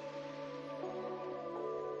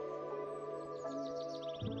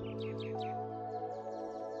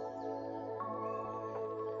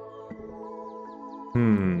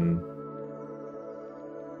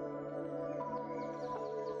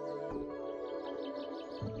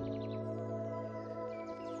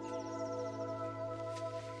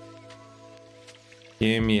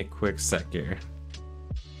 Give me a quick sec here.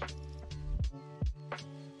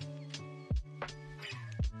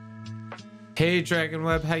 Hey,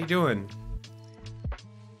 Dragonweb, how you doing?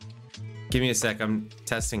 Give me a sec. I'm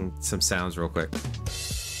testing some sounds real quick.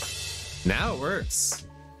 Now it works.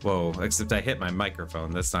 Whoa, except I hit my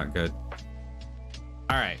microphone. That's not good.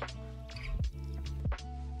 All right.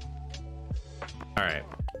 All right.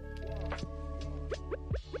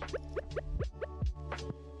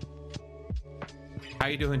 How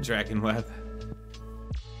you doing, Dragon Web?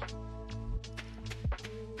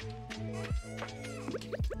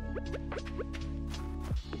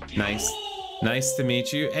 Nice to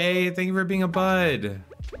meet you. Hey, thank you for being a bud.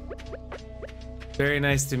 Very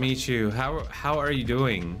nice to meet you. How are you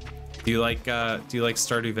doing? Do you like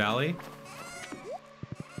Stardew Valley?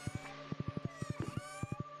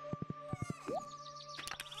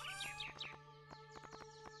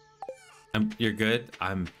 You're good?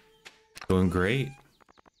 I'm doing great.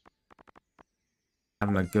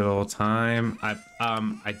 Having a good old time.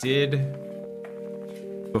 I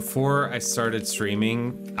did, before I started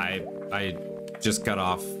streaming, I just got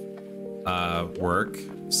off work,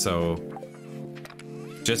 so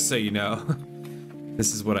just so you know,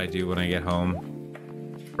 this is what I do when I get home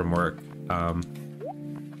from work.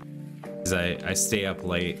 Is I stay up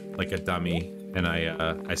late like a dummy, and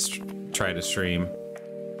I try to stream.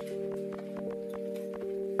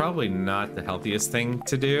 Probably not the healthiest thing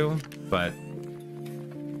to do, but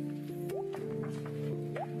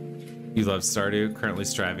you love Stardew, currently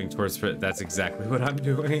striving towards it. That's exactly what I'm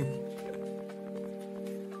doing.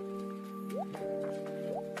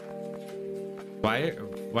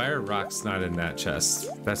 Why are rocks not in that chest?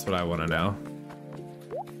 That's what I want to know.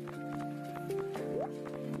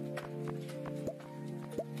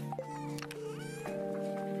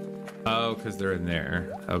 Oh, because they're in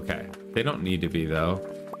there. Okay. They don't need to be, though.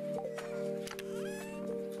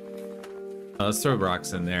 Let's throw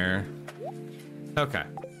rocks in there. Okay.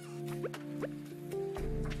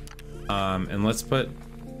 And let's put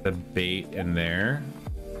the bait in there.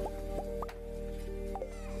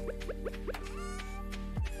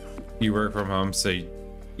 You work from home, so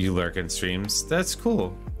you lurk in streams. That's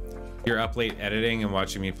cool. You're up late editing and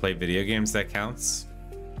watching me play video games. That counts.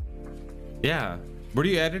 Yeah. What are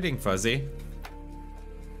you editing, Fuzzy?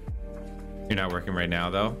 You're not working right now,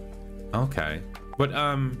 though? Okay. What,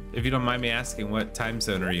 if you don't mind me asking, what time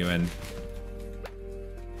zone are you in?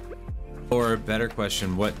 Or, better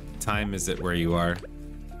question, what time is it where you are?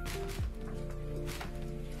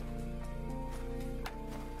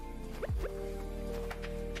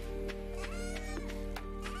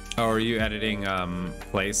 Oh, are you editing,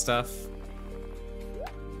 play stuff?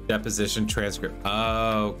 Deposition, transcript.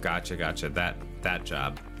 Oh, gotcha. That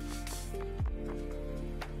job.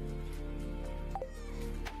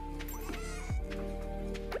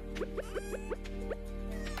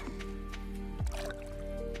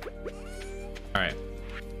 All right.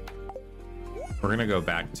 We're gonna go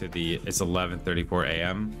back to it's 11:34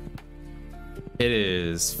 a.m. It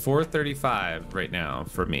is 4:35 right now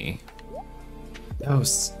for me. Oh,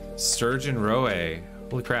 sturgeon roe.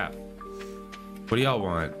 Holy crap. What do y'all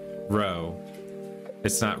want? Roe.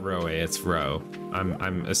 It's not roe, it's roe.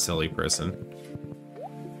 I'm a silly person.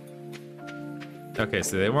 Okay,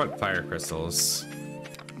 so they want fire crystals.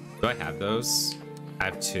 Do I have those? I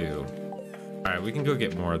have 2. All right, we can go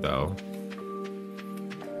get more though.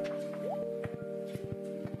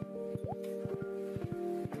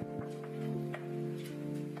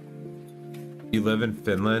 You live in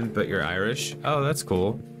Finland, but you're Irish? Oh, that's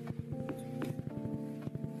cool.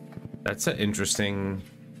 That's an interesting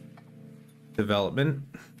development.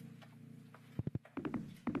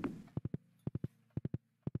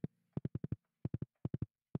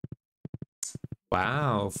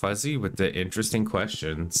 Wow, Fuzzy with the interesting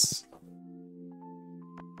questions.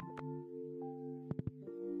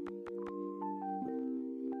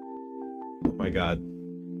 Oh my god.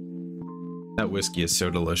 That whiskey is so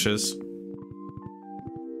delicious.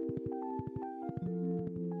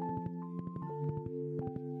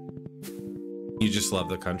 You just love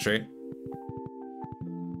the country?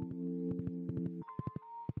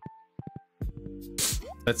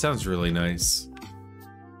 That sounds really nice.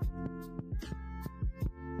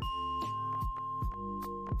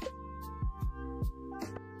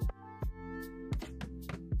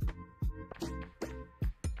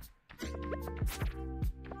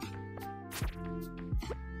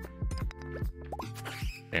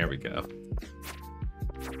 There we go.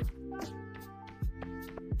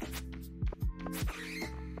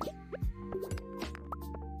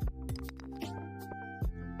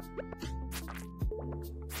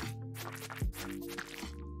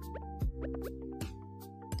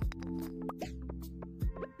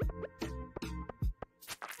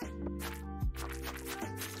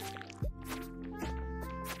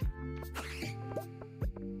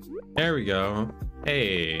 There we go.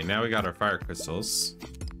 Hey, now we got our fire crystals.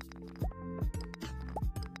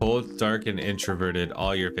 Cold, dark, and introverted,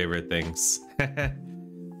 all your favorite things.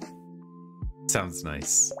 Sounds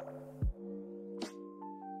nice.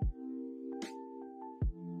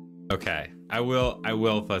 Okay, I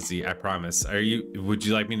will, Fuzzy, I promise. Would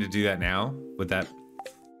you like me to do that now? Would that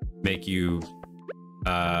make you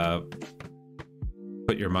put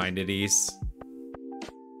your mind at ease?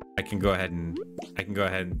 I can go ahead and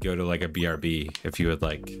go to like a BRB if you would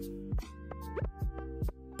like.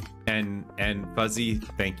 And Fuzzy,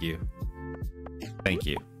 thank you. Thank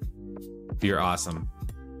you. You're awesome.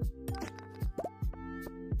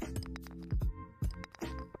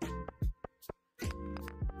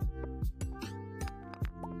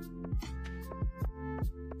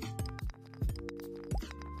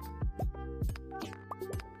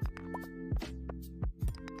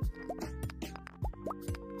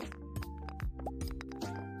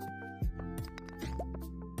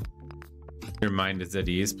 Your mind is at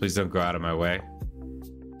ease. Please don't go out of my way.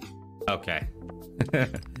 Okay.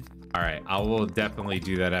 All right. I will definitely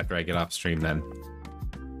do that after I get off stream then.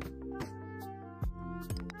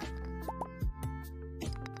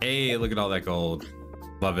 Hey, look at all that gold.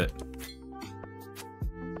 Love it.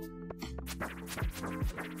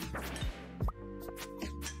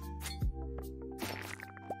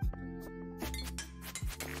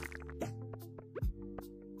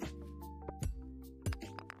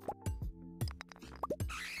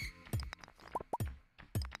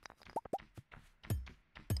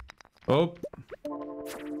 Oh,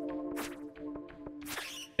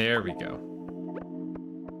 there we go.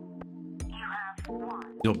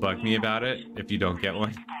 You'll bug me about it if you don't get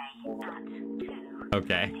one.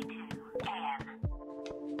 Okay.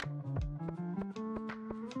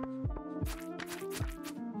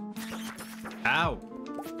 Ow!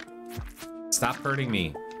 Stop hurting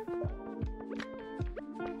me.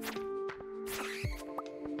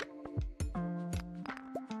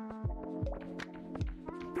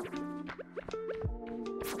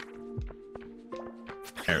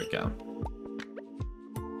 There we go.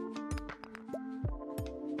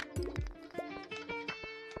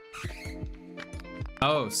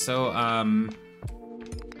 Oh, so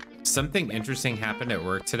something interesting happened at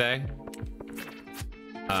work today.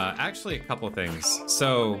 Actually a couple things.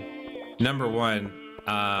 So number one,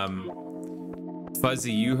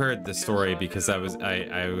 Fuzzy, you heard the story because I was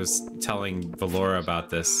telling Valora about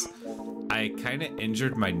this. I kind of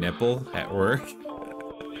injured my nipple at work.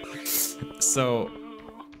 So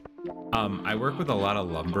I work with a lot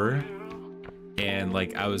of lumber, and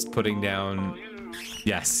like I was putting down,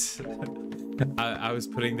 yes, I was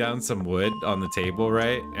putting down some wood on the table,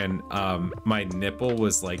 right? And my nipple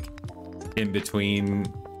was like in between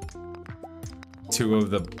two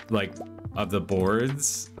of the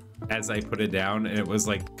boards as I put it down, and it was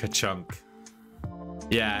like ka-chunk.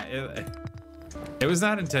 Yeah, it was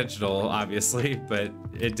not intentional, obviously, but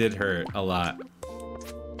it did hurt a lot.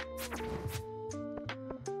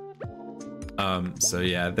 So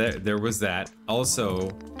yeah, there was that.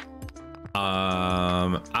 Also,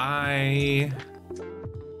 I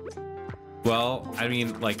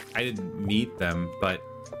mean, like, I didn't meet them, but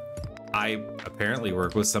I apparently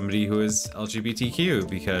work with somebody who is LGBTQ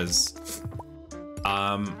because,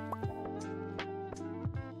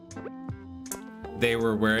 they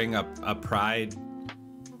were wearing a pride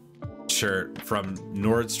shirt from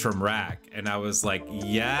Nordstrom Rack, and I was like,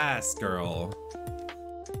 yes, girl.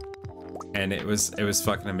 And it was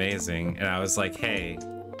fucking amazing. And I was like, hey,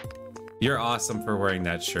 you're awesome for wearing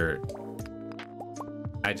that shirt.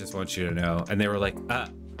 I just want you to know. And they were like,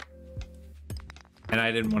 and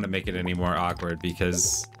I didn't want to make it any more awkward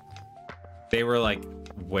because they were like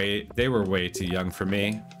way too young for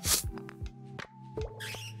me.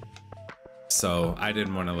 So I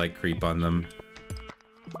didn't want to like creep on them.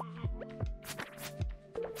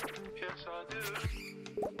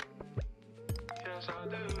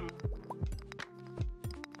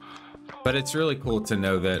 But it's really cool to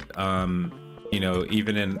know that, you know,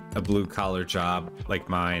 even in a blue collar job like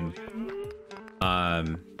mine,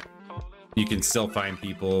 you can still find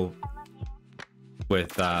people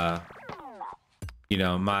with, you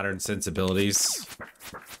know, modern sensibilities.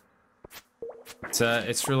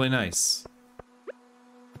 It's really nice.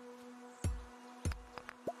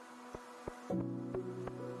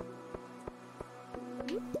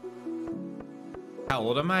 How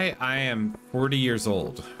old am I? I am 40 years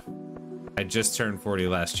old. I just turned 40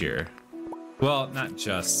 last year. Well, not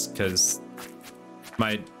just, because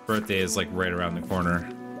my birthday is like right around the corner.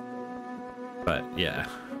 But yeah.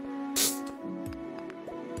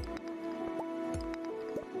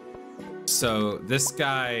 So this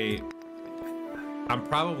guy I'm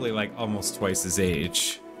probably like almost twice his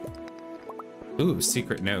age. Ooh,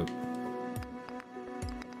 secret note.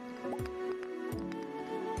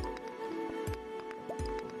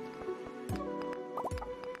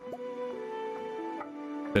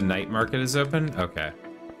 The night market is open? Okay.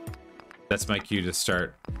 That's my cue to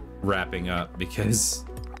start wrapping up because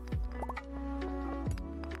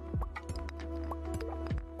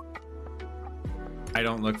I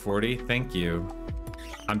don't look 40. Thank you.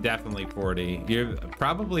 I'm definitely 40. You're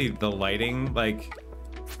probably the lighting, like,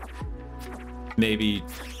 maybe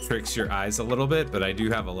tricks your eyes a little bit, but I do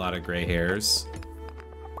have a lot of gray hairs.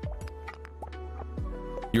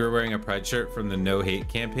 You were wearing a pride shirt from the No Hate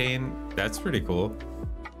campaign? That's pretty cool.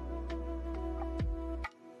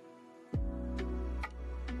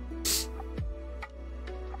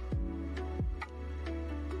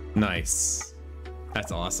 Nice.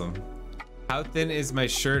 That's awesome. How thin is my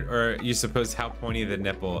shirt, or you suppose how pointy the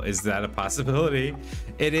nipple? Is that a possibility?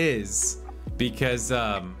 It is, because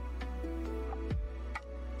hell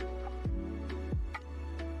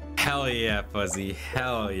yeah, Fuzzy.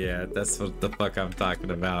 Hell yeah. That's what the fuck I'm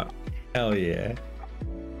talking about. Hell yeah.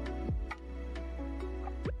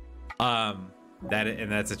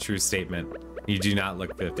 That's a true statement. You do not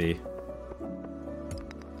look 50.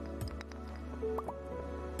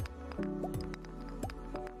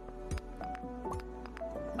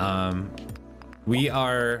 We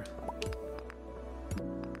are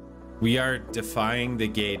defying the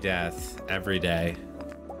gay death every day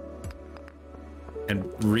and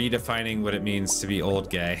redefining what it means to be old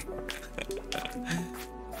gay.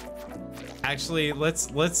 Actually, let's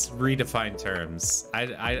redefine terms.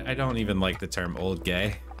 I don't even like the term old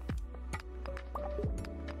gay.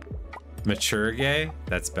 Mature gay?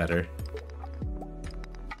 That's better.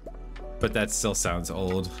 But that still sounds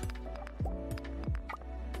old.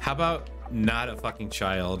 How about not a fucking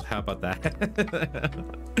child? How about that?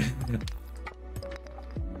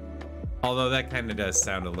 Although that kind of does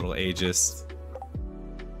sound a little ageist.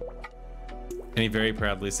 And he very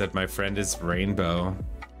proudly said, my friend is Rainbow.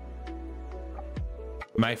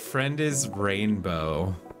 My friend is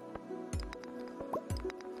Rainbow.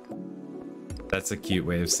 That's a cute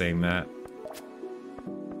way of saying that.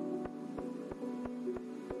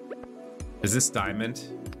 Is this diamond?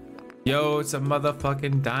 Yo, it's a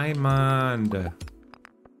motherfucking diamond.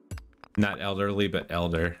 Not elderly, but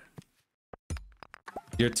elder.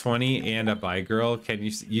 You're 20 and a bi girl. Can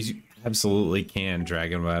you absolutely can,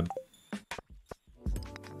 Dragon Web.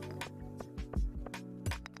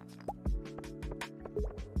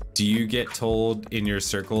 Do you get told in your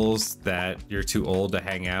circles that you're too old to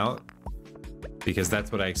hang out? Because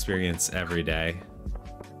that's what I experience every day.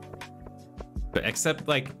 But except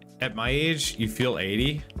like at my age, you feel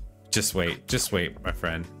 80. Just wait, my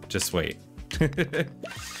friend. Just wait.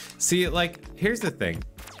 See, like, here's the thing.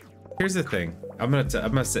 I'm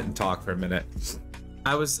gonna sit and talk for a minute.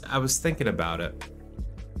 I was thinking about it.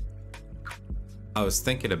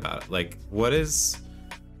 Like, what is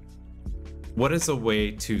a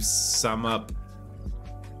way to sum up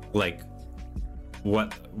like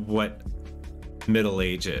what middle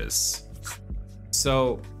age is?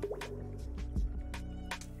 So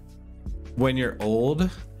when you're old,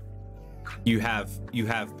 you have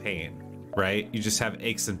pain, right? You just have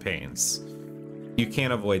aches and pains. You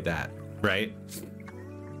can't avoid that, right?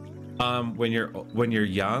 When you're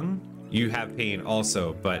young, you have pain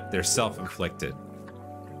also, but they're self-inflicted.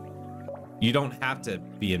 You don't have to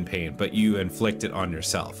be in pain, but you inflict it on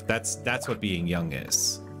yourself. That's what being young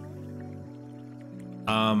is.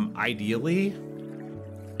 Ideally,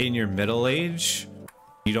 in your middle age,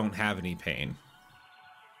 you don't have any pain.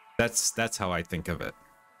 That's how I think of it.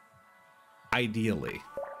 Ideally.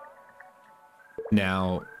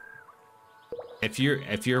 Now, if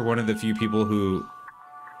you're one of the few people who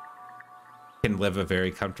can live a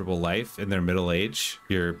very comfortable life in their middle age,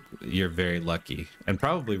 you're very lucky and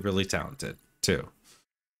probably really talented too.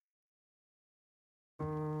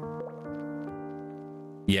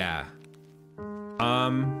 Yeah.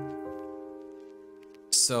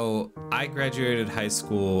 So I graduated high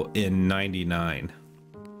school in '99.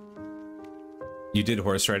 You did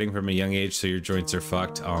horse riding from a young age, so your joints are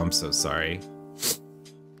fucked. Oh, I'm so sorry.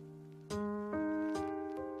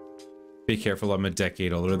 Be careful, I'm a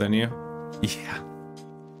decade older than you. Yeah.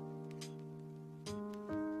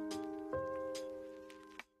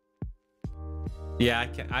 Yeah,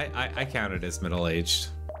 I count it as middle-aged.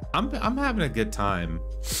 I'm having a good time.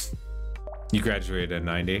 You graduated at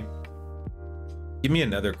 90. Give me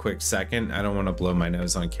another quick second. I don't want to blow my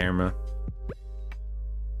nose on camera.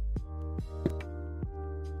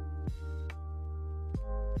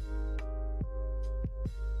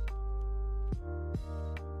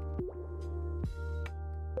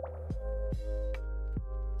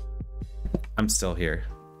 I'm still here.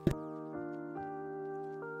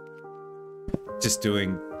 Just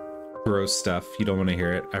doing gross stuff. You don't want to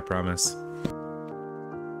hear it, I promise.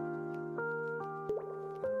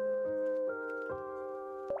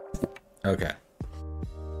 Okay.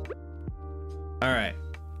 All right.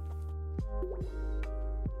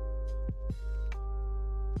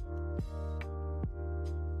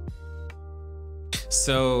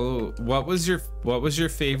 So, what was your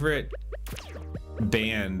favorite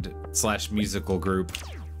band / musical group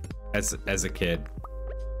as a kid?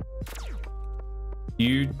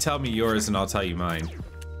 You tell me yours and I'll tell you mine.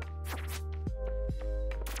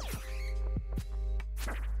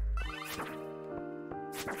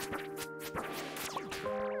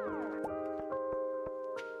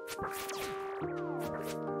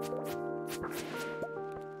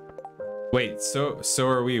 Wait, so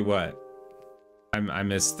are we what? I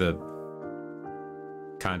missed the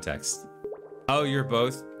context. Oh, you're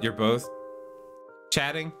both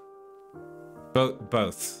chatting?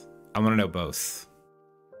 Both. I want to know both.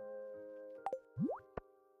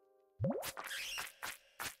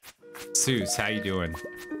 Seuss, how you doing?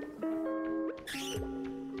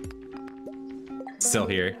 Still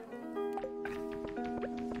here.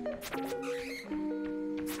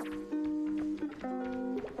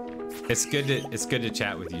 It's good to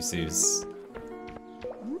chat with you, Seuss.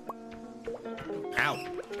 Ow.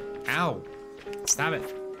 Ow. Stop it.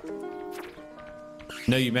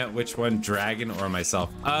 No, you meant which one, Dragon or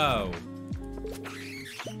myself? Oh.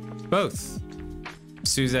 Both.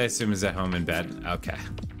 Seuss, I assume, is at home in bed. Okay.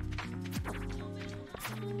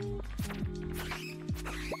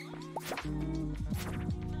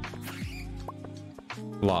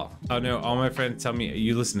 Lol. Oh no, all my friends tell me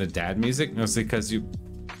you listen to dad music, mostly because you...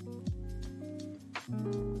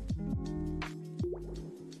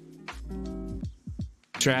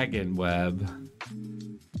 Dragon Web.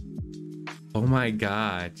 Oh my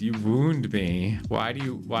god, you wound me. Why do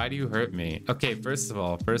you hurt me? Okay, first of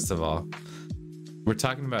all, we're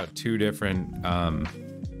talking about two different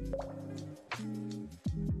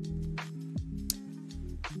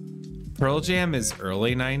Pearl Jam is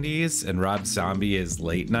early 90s and Rob Zombie is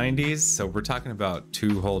late 90s, so we're talking about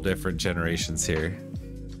two whole different generations here.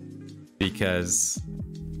 Because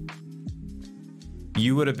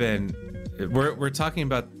you would have been... We're talking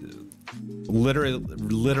about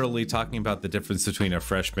literally talking about the difference between a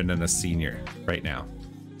freshman and a senior right now.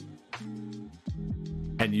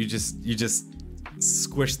 And you just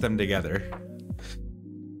squish them together.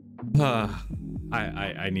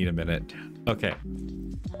 I need a minute. Okay.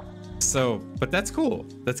 So, but that's cool.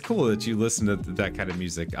 That's cool that you listen to that kind of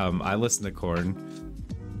music. I listen to Korn,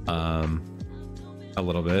 a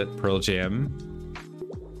little bit. Pearl Jam.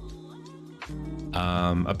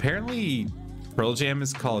 Apparently Pearl Jam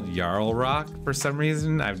is called Jarl Rock for some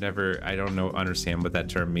reason. I don't understand what that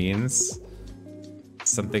term means.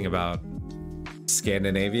 Something about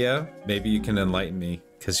Scandinavia. Maybe you can enlighten me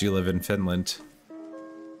because you live in Finland.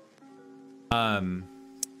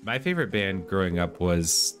 My favorite band growing up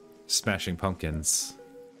was Smashing Pumpkins.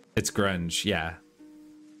 It's grunge, yeah.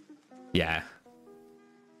 Yeah.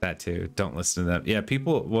 That too. Don't listen to them. Yeah,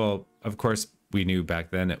 people, well, of course we knew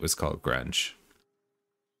back then it was called grunge.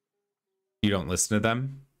 You don't listen to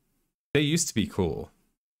them? They used to be cool.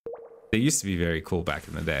 They used to be very cool back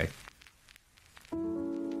in the day.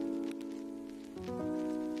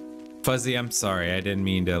 Fuzzy, I'm sorry. I didn't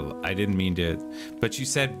mean to, but you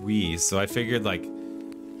said we, so I figured like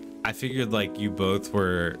you both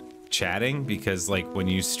were chatting because like when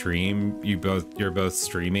you stream, you're both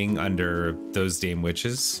streaming under Those Damn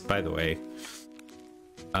Witches. By the way,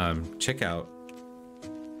 check out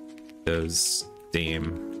Those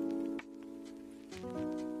Damn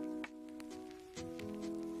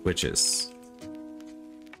Witches.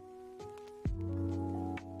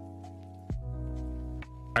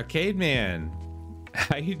 Arcade Man,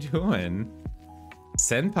 how you doing?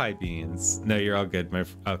 Senpai beans. No, you're all good.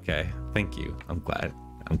 Okay, thank you. I'm glad.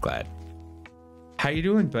 How you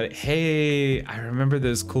doing, buddy? Hey, I remember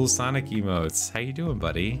those cool Sonic emotes. How you doing,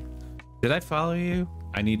 buddy? Did I follow you?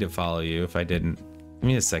 I need to follow you if I didn't. Give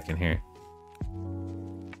me a second here.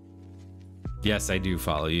 Yes, I do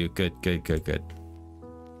follow you. Good.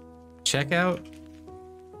 Check out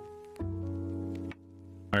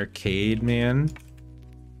Arcade Man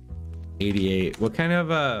 88. What kind of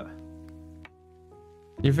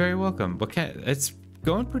You're very welcome. It's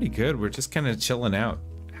going pretty good. We're just kind of chilling out.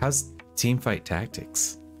 How's Teamfight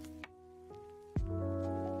Tactics?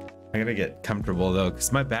 I gotta get comfortable though,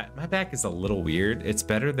 because my back is a little weird. It's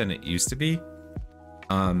better than it used to be.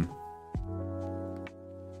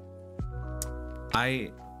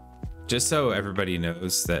 I just so everybody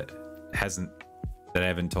knows that hasn't that I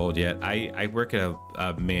haven't told yet. I work at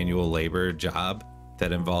a manual labor job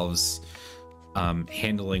that involves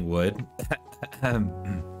handling wood.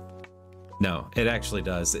 No, it actually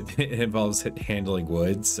does. It involves handling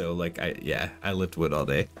wood. So like I lift wood all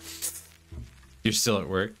day. You're still at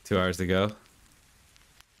work 2 hours ago.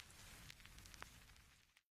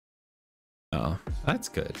 Oh, that's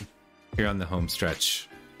good. You're on the home stretch.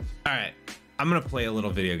 All right, I'm gonna play a little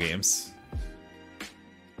video games.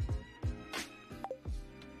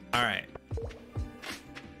 All right.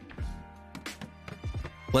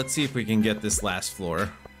 Let's see if we can get this last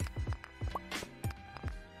floor.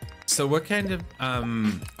 So what kind of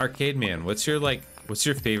arcade man? What's your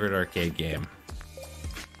favorite arcade game?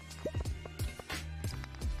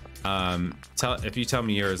 If you tell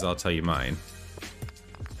me yours, I'll tell you mine.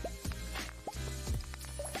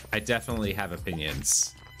 I definitely have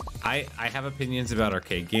opinions. I have opinions about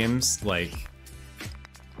arcade games, like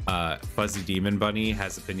Fuzzy Demon Bunny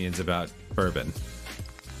has opinions about bourbon.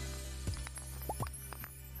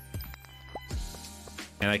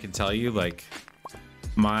 And I can tell you, like,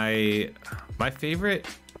 my favorite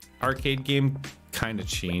arcade game kind of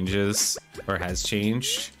changes or has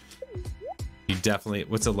changed. You definitely,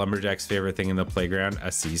 what's a lumberjack's favorite thing in the playground?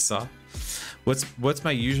 A seesaw. What's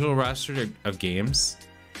my usual roster of games?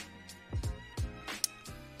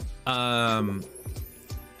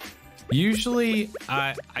 Usually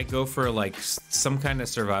I go for like some kind of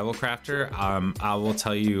survival crafter. I will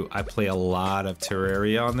tell you, I play a lot of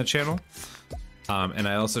Terraria on the channel. And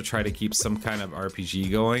I also try to keep some kind of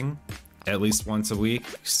RPG going at least once a week.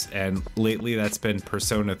 And lately that's been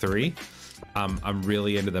Persona 3. I'm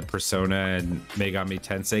really into the Persona and Megami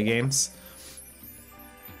Tensei games.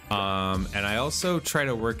 And I also try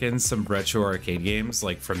to work in some retro arcade games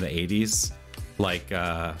like from the 80s. Like,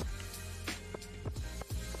 I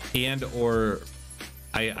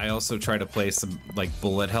also try to play some like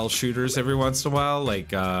bullet hell shooters every once in a while.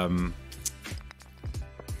 Like, I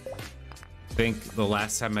think the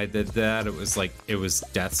last time I did that, it was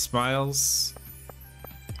Death Smiles,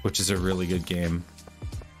 which is a really good game.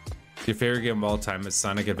 Your favorite game of all time is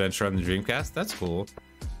Sonic Adventure on the Dreamcast? That's cool.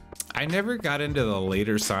 I never got into the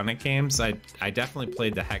later Sonic games. I definitely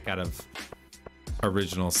played the heck out of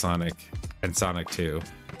original Sonic and Sonic 2.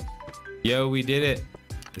 Yo, we did it.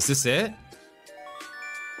 Is this it?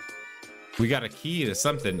 We got a key to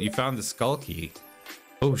something. You found the skull key.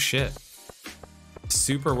 Oh shit.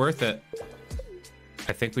 Super worth it.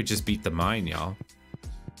 I think we just beat the mine, y'all.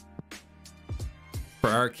 For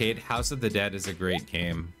arcade, House of the Dead is a great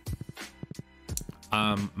game.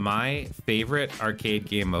 My favorite arcade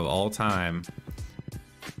game of all time,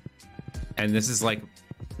 and this is like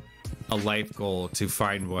a life goal to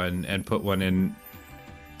find one and put one in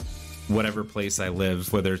whatever place I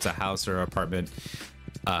live, whether it's a house or apartment,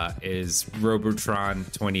 is Robotron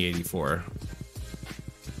 2084.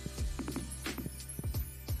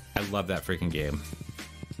 I love that freaking game.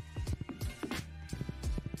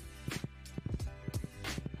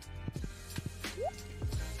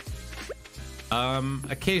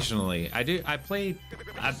 Occasionally I've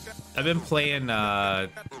been playing The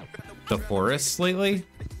Forest lately,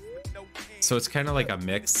 so it's kind of like a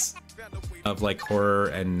mix of like horror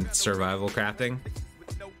and survival crafting.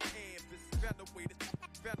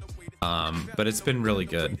 But it's been really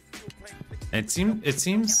good. And it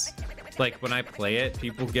seems like when I play it,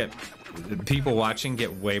 people watching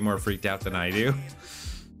get way more freaked out than I do.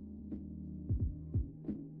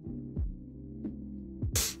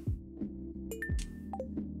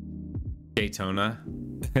 Daytona.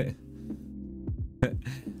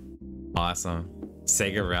 Awesome.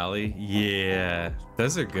 Sega Rally. Yeah,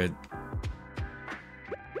 those are good.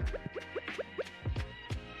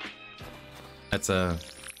 That's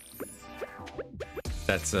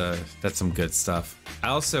some good stuff. I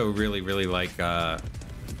also really like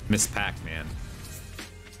Miss Pac-Man.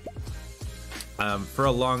 For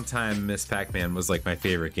a long time, Miss Pac-Man was like my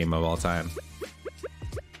favorite game of all time.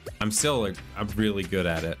 I'm really good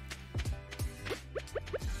at it.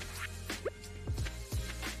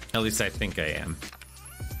 At least I think I am.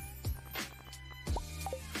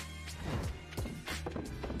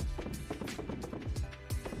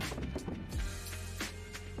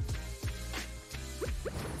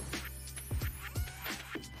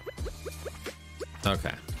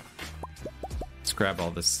 Okay. Let's grab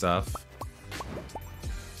all this stuff.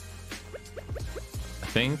 I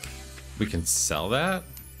think we can sell that.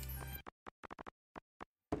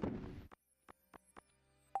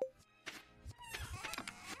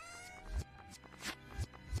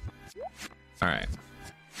 All right. Do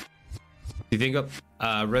you think of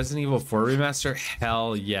Resident Evil 4 remaster?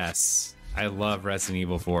 Hell yes. I love Resident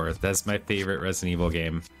Evil 4. That's my favorite Resident Evil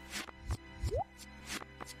game.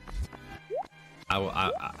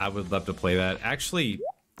 I would love to play that. Actually,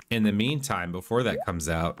 in the meantime, before that comes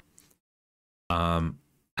out, I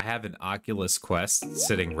have an Oculus Quest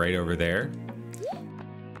sitting right over there.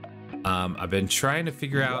 I've been trying to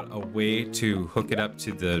figure out a way to hook it up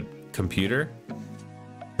to the computer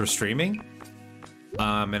for streaming.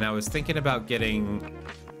 And I was thinking about getting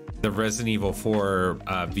the Resident Evil 4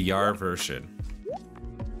 VR version,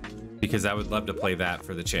 because I would love to play that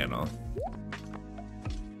for the channel.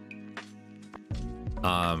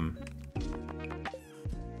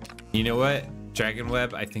 You know what, Dragon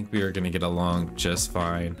Web, I think we are gonna get along just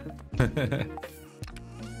fine.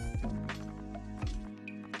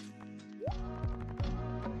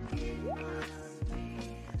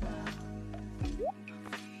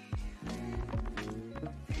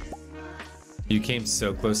 You came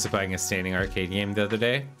so close to buying a standing arcade game the other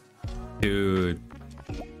day, dude.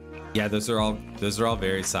 Yeah, those are all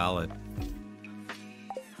very solid.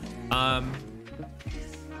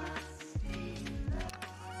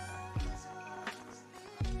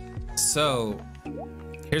 So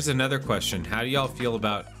here's another question. How do y'all feel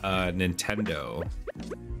about Nintendo?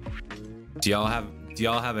 Do y'all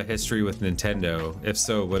have a history with Nintendo? If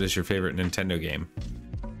so, what is your favorite Nintendo game?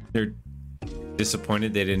 They're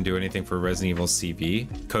disappointed they didn't do anything for Resident Evil CV,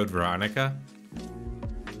 Code Veronica.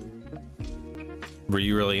 Were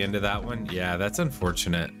you really into that one? Yeah, that's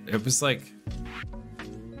unfortunate. It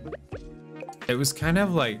was kind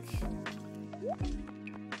of like,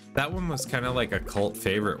 that one was kind of like a cult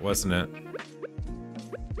favorite, wasn't it?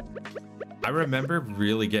 I remember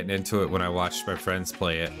really getting into it when I watched my friends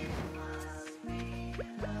play it.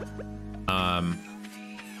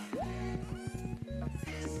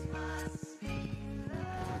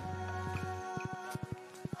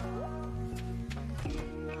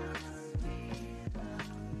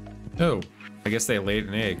 Oh, I guess they laid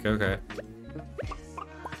an egg. Okay.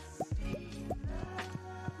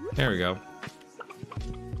 There we go.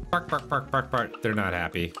 Bark, bark, bark, bark, bark. They're not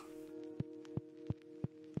happy.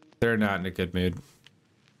 They're not in a good mood.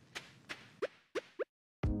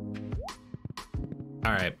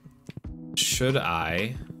 All right. Should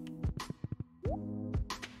I...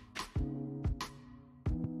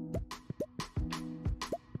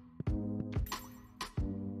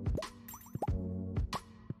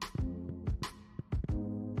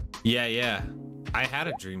 Yeah. I had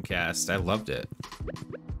a Dreamcast. I loved it.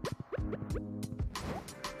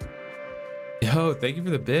 Yo, thank you for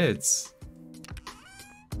the bits.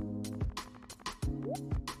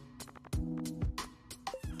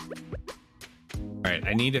 All right,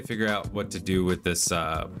 I need to figure out what to do with this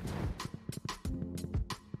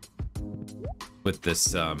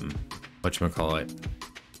whatchamacallit,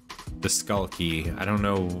 the skull key. I don't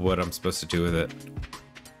know what I'm supposed to do with it.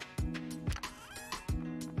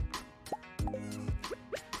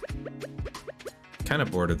 Kind of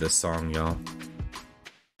bored of this song, y'all.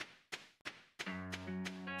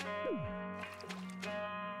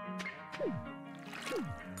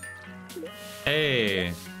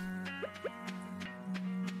 Hey.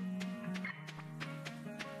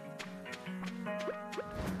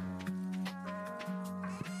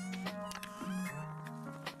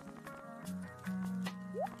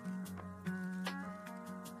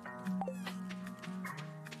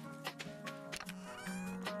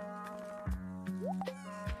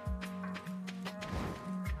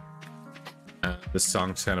 This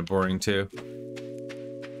song's kind of boring too.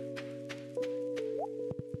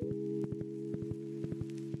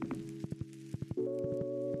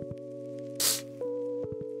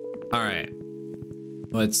 All right,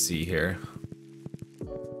 let's see here.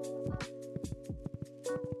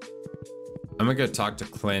 I'm gonna go talk to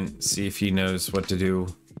Clint, see if he knows what to do.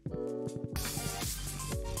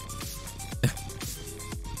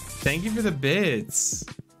 Thank you for the bits.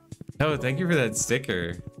 Oh, thank you for that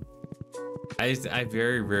sticker. I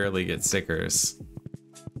very rarely get stickers.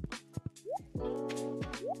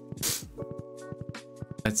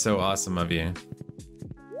 That's so awesome of you.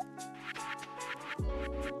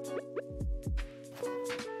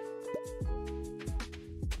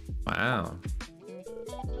 Wow.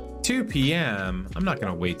 2 p.m. I'm not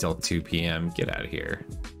gonna wait till 2 p.m. Get out of here.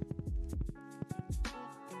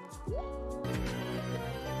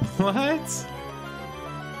 What?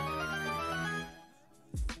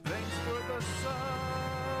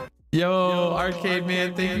 Yo, Arcade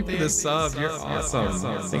Man, thank you for the sub. You're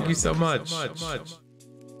awesome. Thank you so much.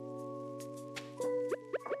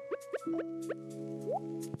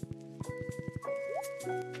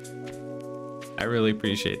 I really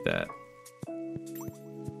appreciate that.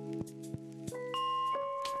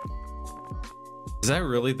 Is that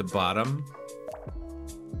really the bottom?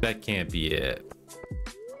 That can't be it.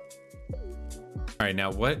 All right,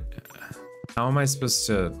 now what? How am I supposed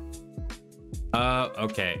to?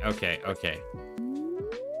 Okay.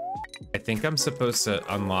 I think I'm supposed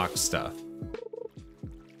to unlock stuff.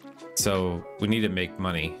 So we need to make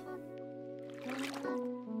money.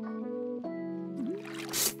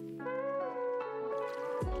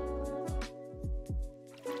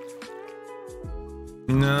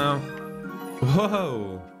 No.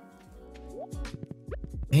 Whoa.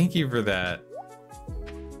 Thank you for that.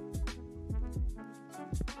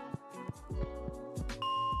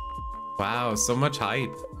 Wow, so much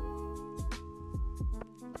hype.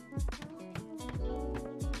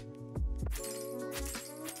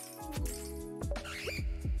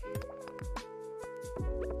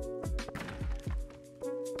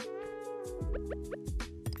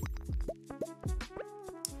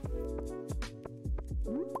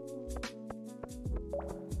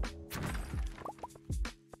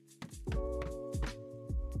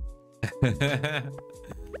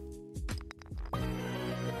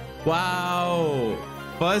 Wow,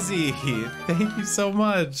 Fuzzy, thank you so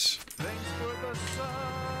much.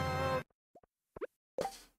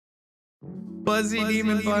 Fuzzy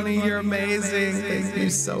Demon Bunny, you're amazing. Thank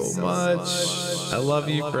you so much. I love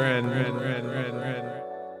you, friend.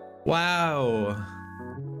 Wow.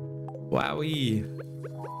 Wowie.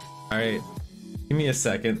 All right, give me a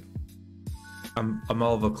second. I'm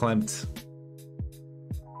all verklempt.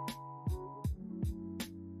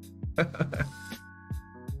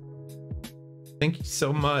 Thank you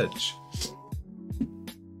so much.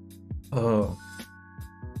 Oh.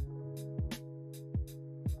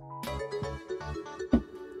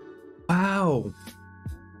 Wow.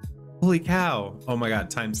 Holy cow. Oh my god,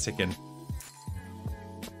 time's ticking.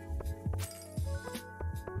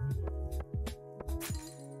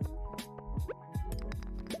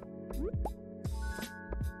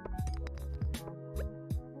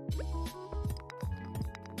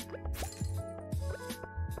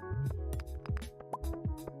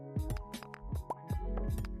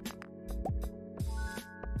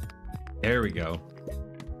 There we go.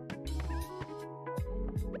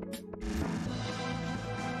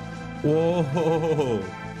 Whoa!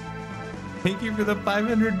 Thank you for the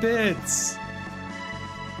 500 bits!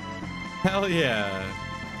 Hell yeah!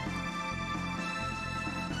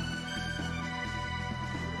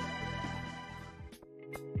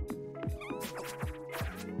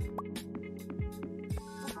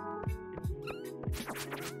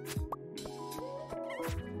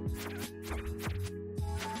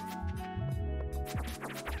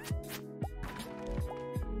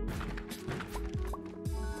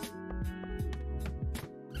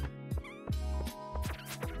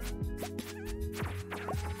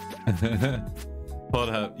 Hold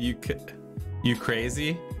up, you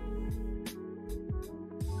crazy?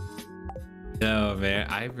 No, man,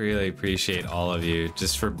 I really appreciate all of you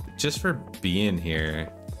just for being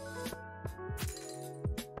here.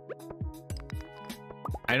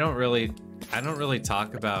 I don't really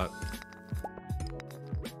talk about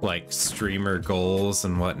like streamer goals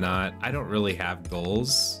and whatnot. I don't really have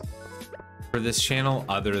goals for this channel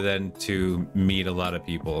other than to meet a lot of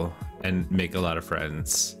people and make a lot of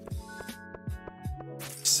friends.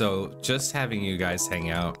 So just having you guys hang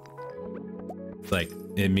out, like,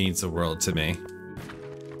 it means the world to me.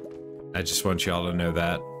 I just want you all to know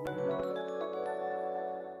that.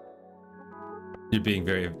 You're being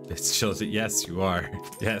very chill. Yes, you are.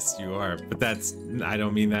 Yes, you are. But that's, I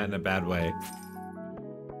don't mean that in a bad way.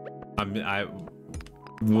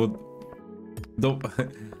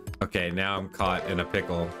 Okay, now I'm caught in a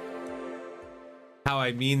pickle. How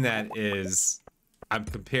I mean that is, I'm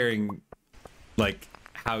comparing, like,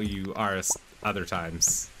 how you are other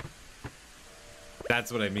times.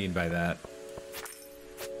 That's what I mean by that.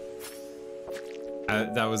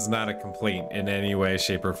 That was not a complaint in any way,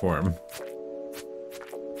 shape, or form.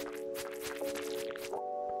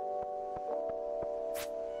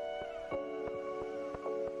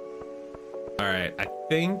 Alright, I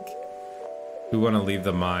think we want to leave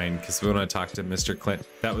the mine because we want to talk to Mr. Clint.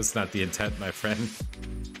 That was not the intent, my friend.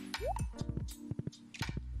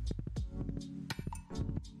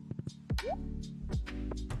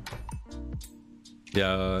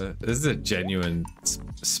 Yeah, this is a genuine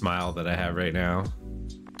smile that I have right now.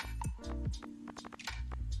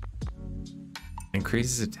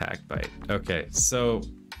 Increases attack bite. Okay, so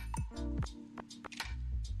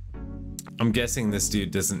I'm guessing this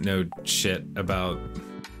dude doesn't know shit about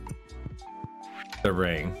the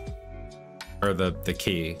ring or the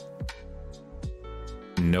key.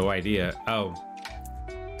 No idea. Oh,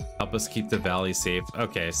 Help us keep the valley safe.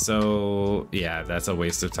 Okay, so yeah, that's a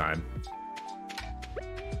waste of time.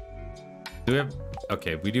 Do we have...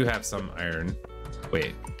 Okay, we do have some iron.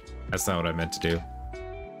 Wait, that's not what I meant to do.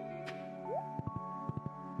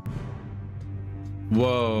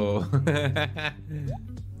 Whoa.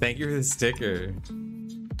 Thank you for the sticker.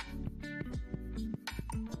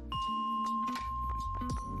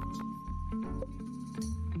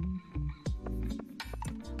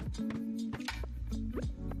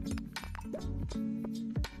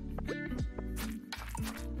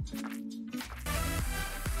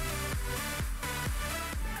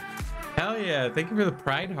 Hell yeah, thank you for the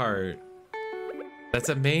pride heart. That's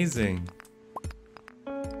amazing.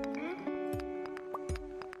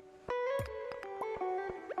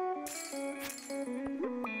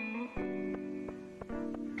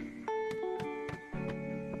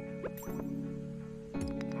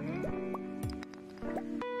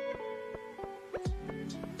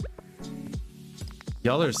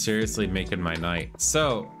 Y'all are seriously making my night.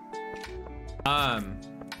 So,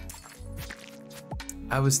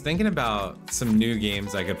 I was thinking about some new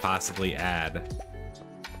games I could possibly add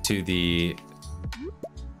to the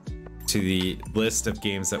list of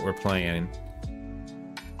games that we're playing.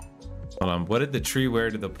 Hold on, what did the tree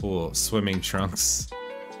wear to the pool? Swimming trunks.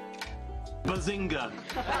 Bazinga.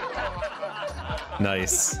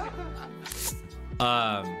 Nice.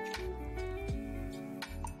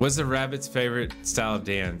 What's the rabbit's favorite style of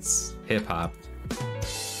dance? Hip hop.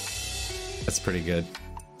 That's pretty good.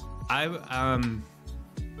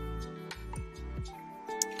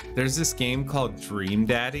 There's this game called Dream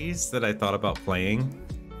Daddies that I thought about playing.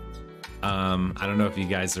 I don't know if you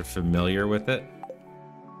guys are familiar with it,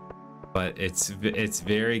 but it's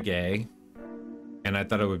very gay, and I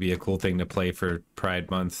thought it would be a cool thing to play for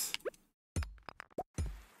Pride Month.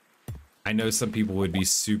 I know some people would be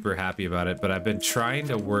super happy about it, but I've been trying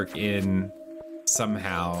to work in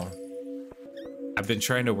somehow. I've been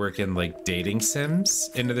trying to work in like dating sims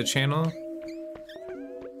into the channel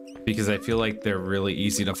because I feel like they're really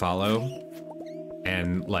easy to follow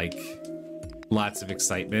and like lots of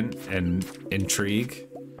excitement and intrigue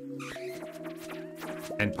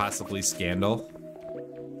and possibly scandal.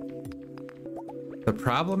 The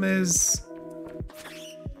problem is,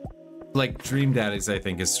 like, Dream Daddies I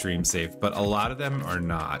think is stream safe, but a lot of them are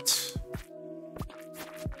not.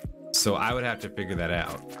 So I would have to figure that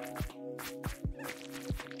out.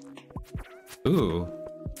 Ooh,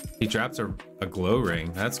 he drops a glow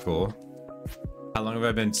ring. That's cool. How long have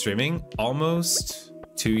I been streaming? Almost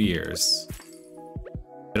 2 years.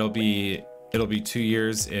 It'll be 2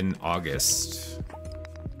 years in August.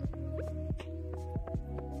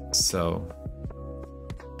 So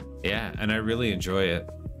yeah, and I really enjoy it.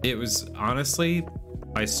 It was honestly,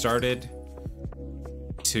 I started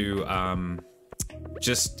to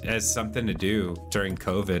just as something to do during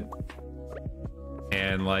COVID,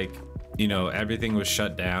 and like, you know, everything was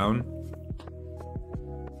shut down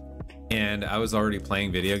and I was already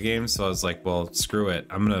playing video games, so I was like, well, screw it,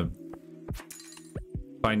 I'm gonna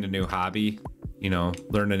find a new hobby, you know,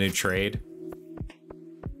 learn a new trade,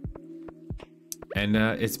 and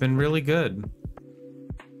it's been really good.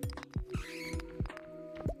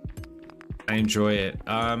 I enjoy it.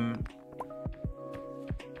 I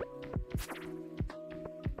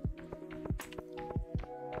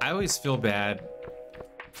always feel bad.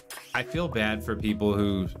 I feel bad for people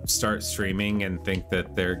who start streaming and think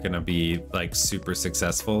that they're gonna be like super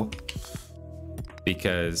successful,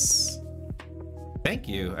 because thank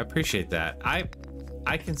you, I appreciate that. I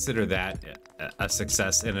consider that a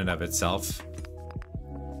success in and of itself.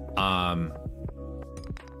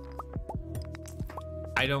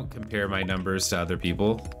 I don't compare my numbers to other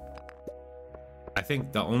people. I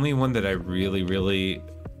think the only one that I really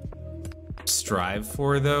strive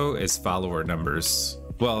for though is follower numbers.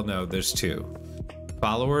 Well, no, there's two.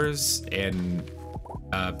 Followers and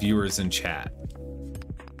viewers in chat.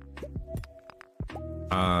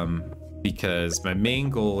 Because my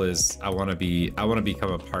main goal is I want to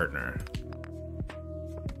become a partner.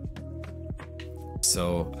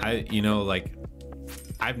 So you know, like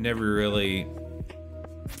I've never really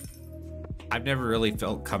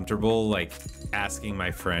felt comfortable like asking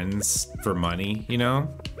my friends for money, you know?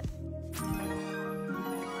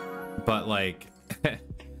 But like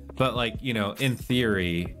but like, you know, in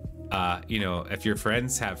theory, you know, if your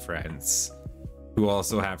friends have friends who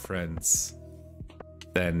also have friends,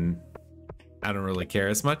 then I don't really care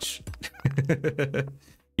as much.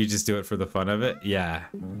 You just do it for the fun of it. Yeah.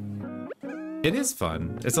 It is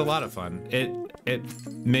fun. It's a lot of fun. It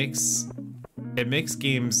makes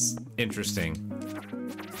games interesting.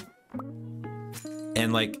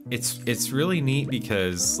 And like it's really neat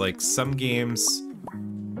because like some games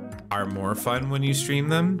are more fun when you stream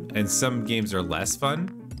them and some games are less fun.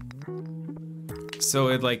 So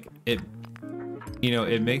it you know,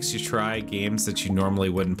 it makes you try games that you normally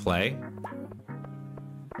wouldn't play.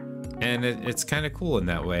 And it's kind of cool in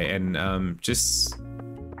that way. And just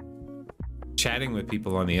chatting with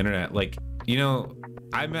people on the internet, like, you know,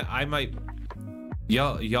 I might,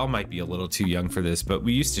 y'all might be a little too young for this, but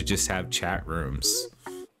we used to just have chat rooms.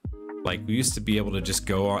 Like we used to be able to just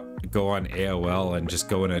go on AOL and just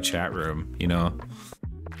go in a chat room, you know.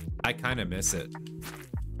 I kind of miss it.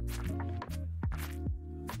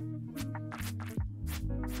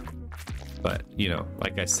 But, you know,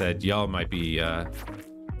 like I said, y'all might be that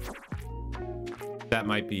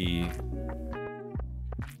might be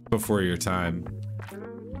before your time.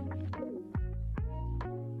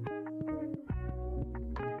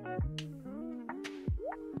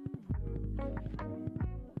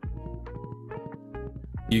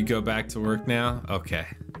 You go back to work now? Okay.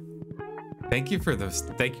 Thank you for the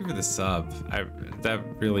sub. That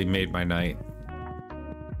really made my night.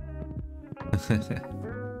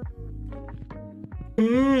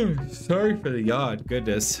 Sorry for the yawn.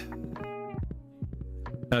 Goodness.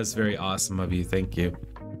 That was very awesome of you. Thank you.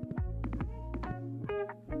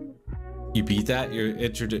 You beat that? You're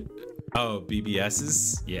introduced. Oh,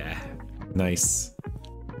 BBS's? Yeah. Nice.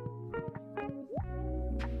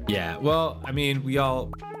 Yeah, well, I mean,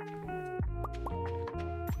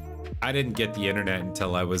 I didn't get the internet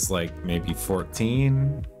until I was like maybe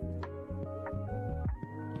 14.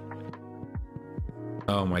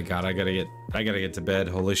 Oh my god, I gotta get to bed.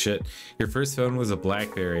 Holy shit. Your first phone was a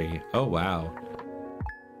BlackBerry. Oh wow.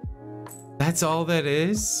 That's all that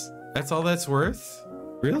is? That's all that's worth?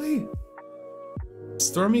 Really?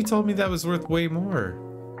 Stormy told me that was worth way more.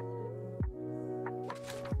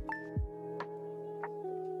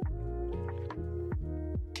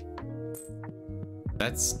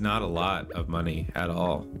 That's not a lot of money at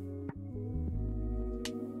all.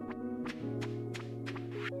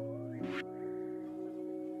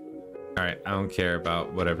 All right, I don't care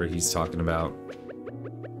about whatever he's talking about.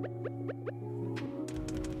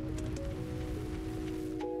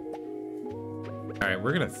 All right,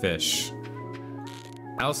 we're gonna fish.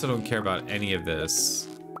 I also don't care about any of this,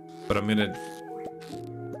 but I'm gonna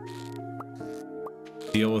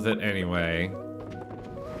deal with it anyway.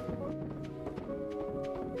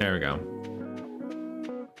 There we go.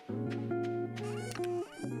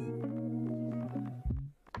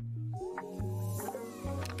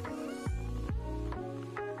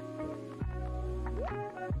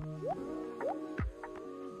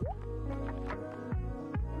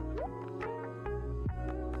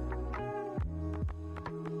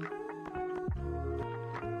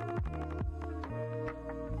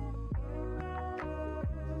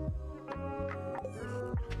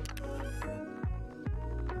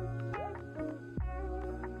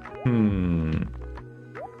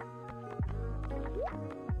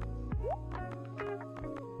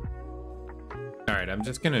 Alright, I'm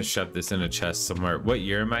just gonna shove this in a chest somewhere. What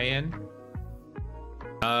year am I in?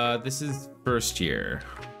 This is first year.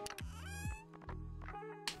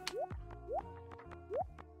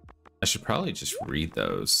 I should probably just read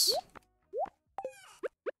those.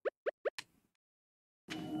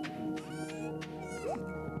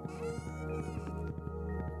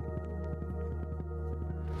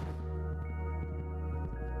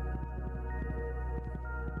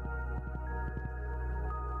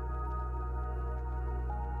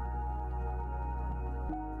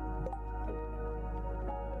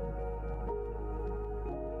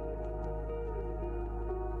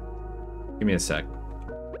 Give me a sec.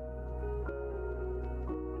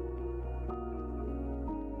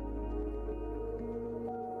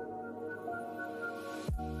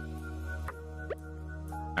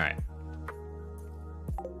 All right.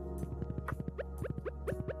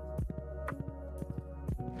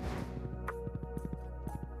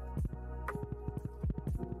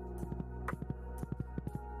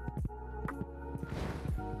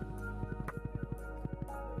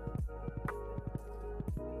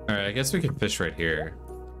 All right, I guess we can fish right here.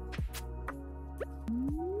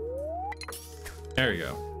 There we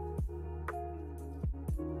go.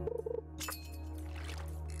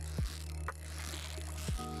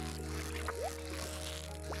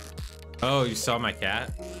 Oh, you saw my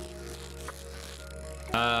cat?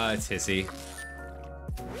 It's Hissy.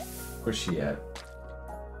 Where's she at?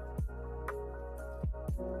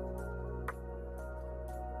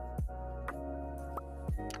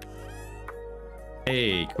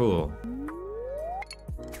 Hey, cool.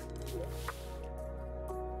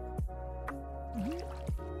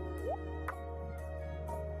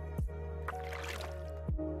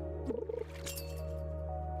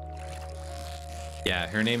 Yeah,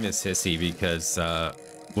 her name is Hissy because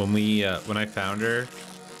when I found her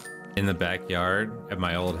in the backyard at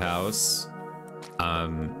my old house,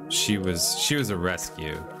 she was a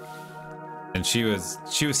rescue, and she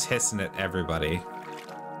was hissing at everybody.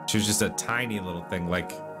 She was just a tiny little thing,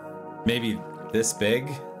 like maybe this big.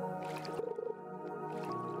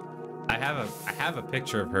 I have a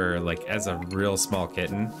picture of her like as a real small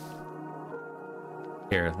kitten.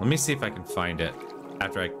 Here, let me see if I can find it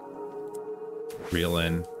after I reel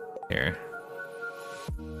in. Here,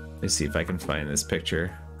 let me see if I can find this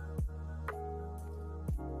picture.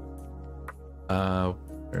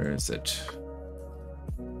 Where is it?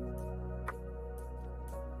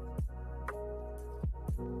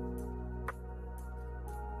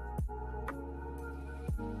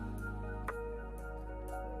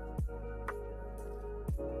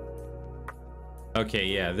 Okay,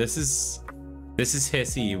 yeah, this is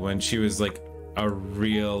Hissy when she was like a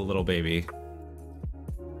real little baby.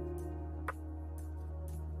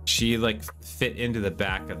 She like fit into the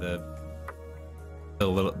back of the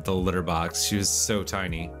litter box. She was so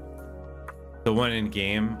tiny. The one in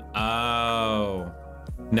game. Oh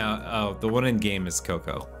no! Oh, the one in game is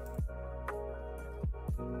Coco.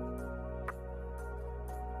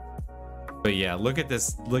 But yeah, look at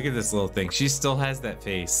this little thing. She still has that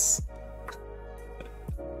face.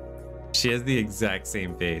 She has the exact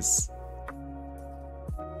same face.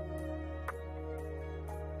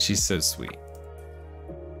 She's so sweet.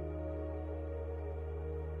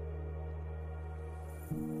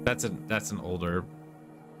 That's an older,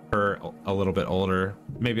 her a little bit older,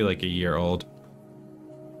 maybe like a year old.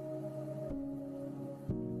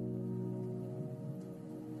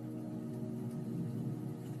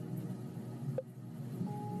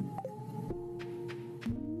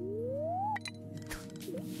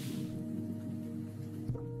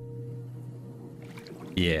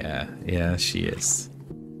 Yeah, she is.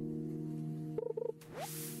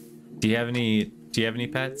 Do you have any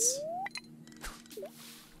pets?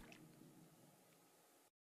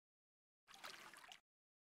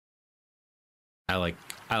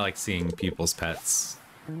 I like seeing people's pets.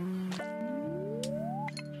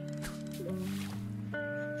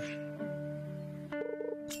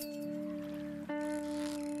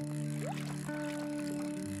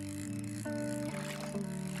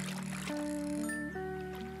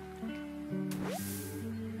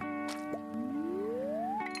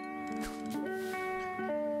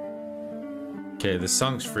 Okay, this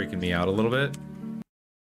song's freaking me out a little bit.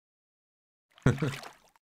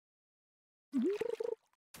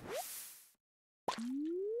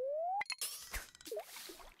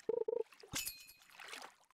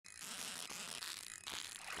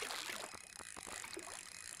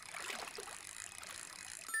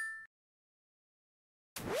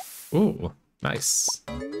 Ooh, nice.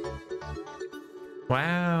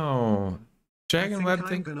 Wow. Dragon Web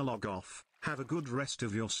thing. I'm gonna log off. Have a good rest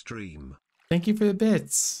of your stream. Thank you for the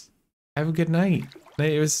bits. Have a good night.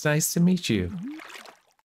 It was nice to meet you.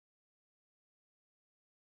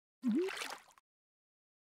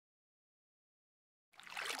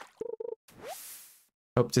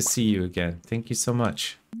 Hope to see you again. Thank you so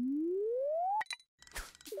much.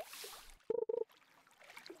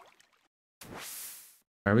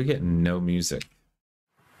 Are we getting no music?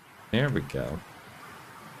 There we go.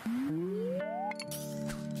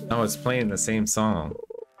 Oh, it's playing the same song.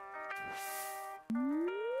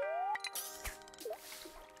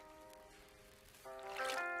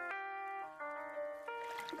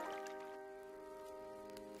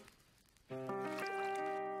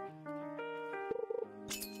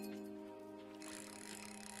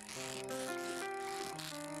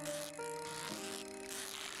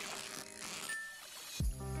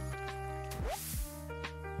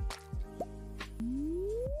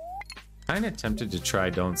 Kinda tempted to try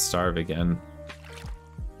Don't Starve again.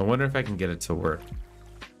 I wonder if I can get it to work.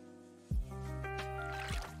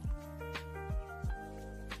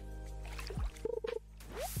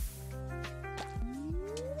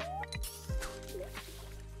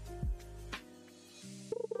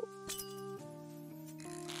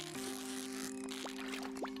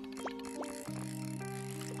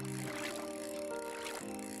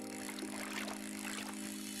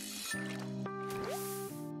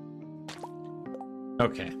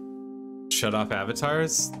 Okay. Shut off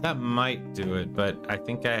avatars? That might do it, but I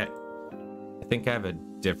think I have a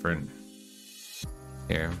different.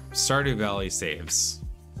 Here. Stardew Valley saves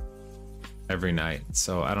every night,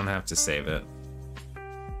 so I don't have to save it.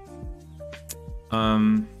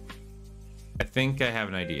 I think I have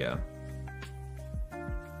an idea.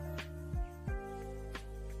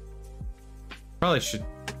 Probably should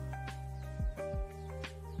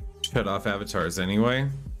shut off avatars anyway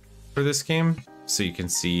for this game, so you can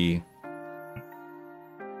see.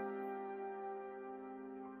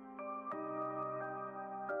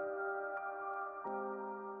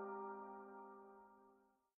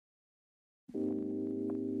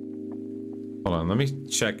 Hold on, let me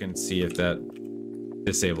check and see if that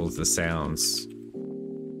disables the sounds.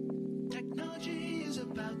 Technology is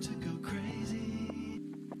about to go crazy.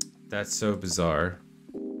 That's so bizarre.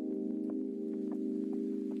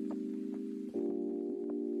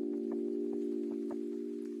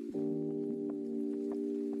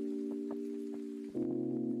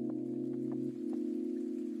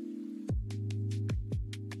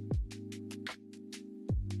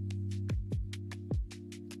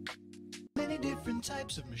 Many different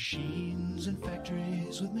types of machines and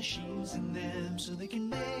factories with machines in them, so they can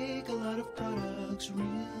make a lot of products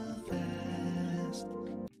real fast.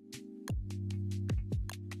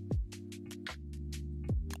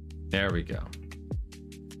 There we go.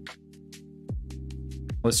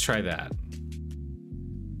 Let's try that.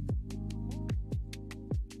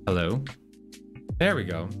 Hello? There we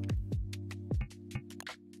go.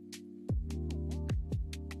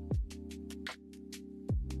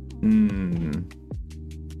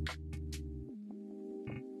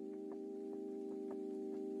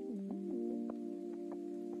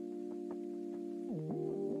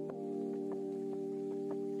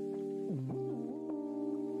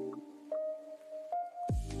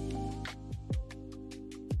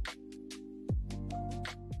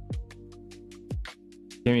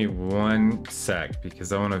 Give me 1 sec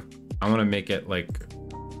because I want to make it like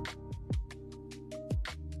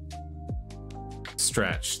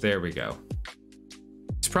stretch. There we go.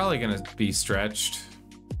 It's probably gonna be stretched.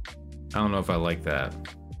 I don't know if I like that.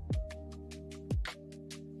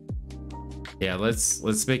 Yeah,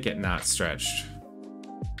 let's make it not stretched.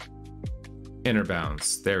 Inner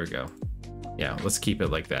bounds. There we go. Yeah, let's keep it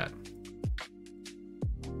like that.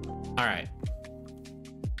 All right.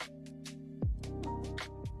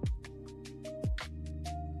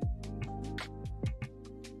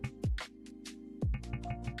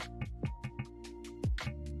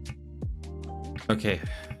 Okay,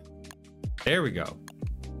 there we go.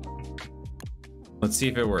 Let's see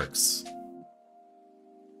if it works.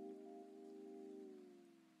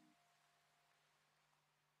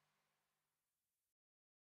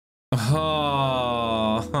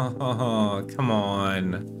 Oh, come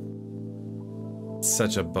on.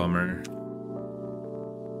 Such a bummer.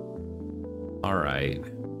 All right.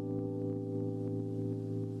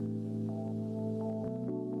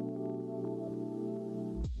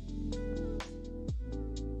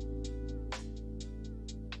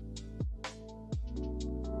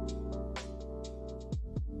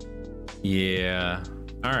 Yeah.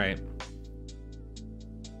 All right.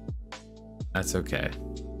 That's okay.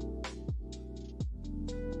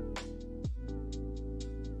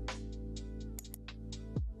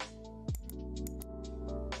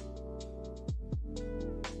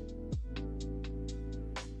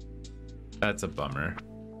 That's a bummer.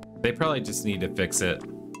 They probably just need to fix it.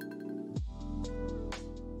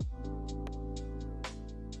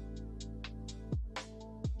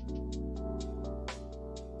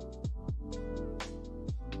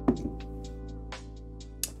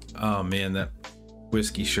 Oh man, that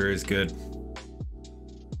whiskey sure is good.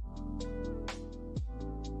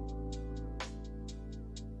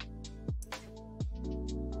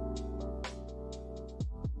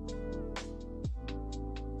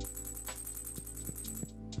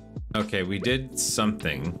 Okay, we did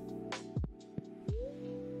something.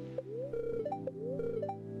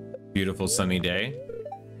 Beautiful sunny day.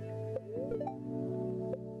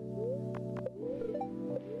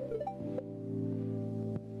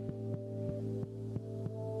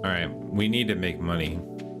 All right, we need to make money.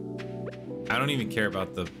 I don't even care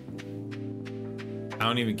about the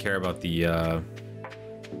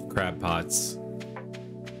crab pots.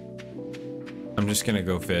 I'm just gonna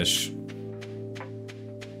go fish.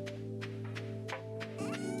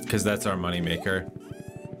 Because that's our money maker.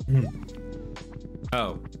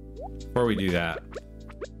 Oh, before we do that.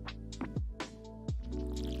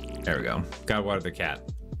 There we go. Gotta water the cat.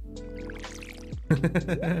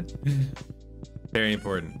 Very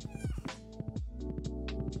important.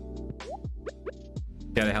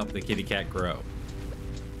 Gotta help the kitty cat grow.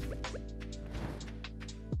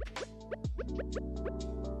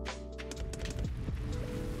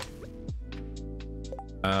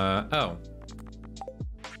 Oh.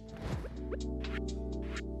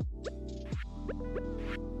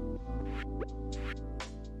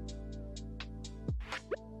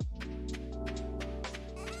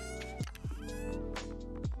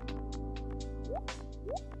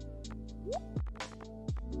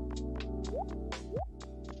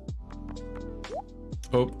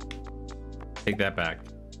 Oh, take that back.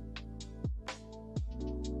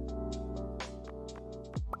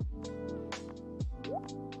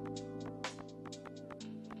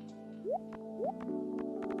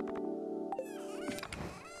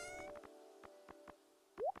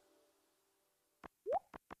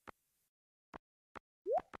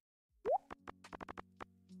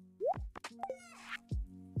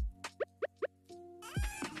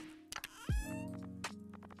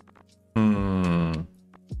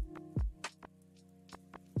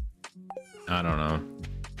 I don't know.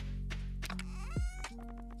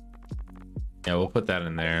 Yeah, we'll put that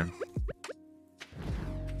in there.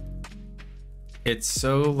 It's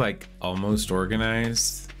so like almost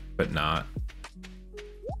organized, but not.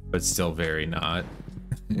 But still very not.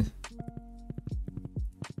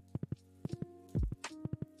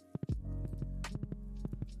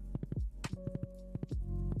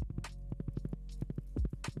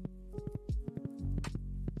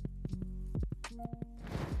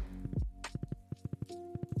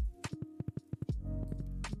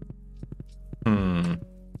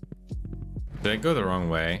 Did I go the wrong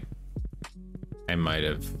way? I might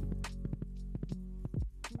have.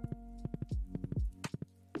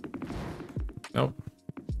 Nope.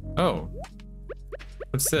 Oh.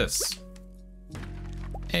 What's this?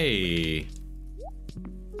 Hey.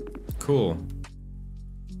 Cool.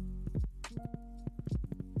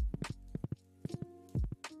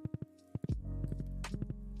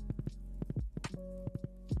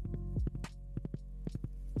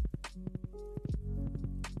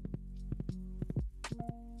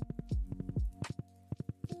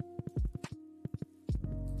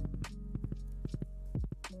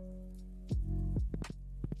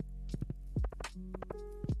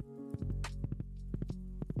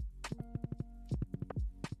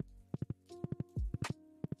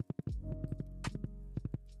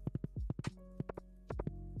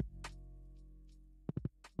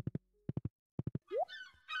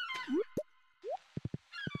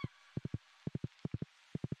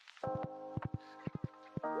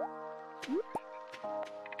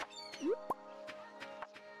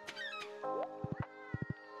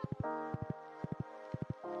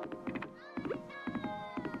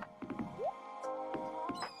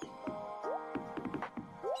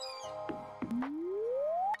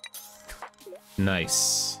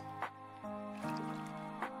 Nice.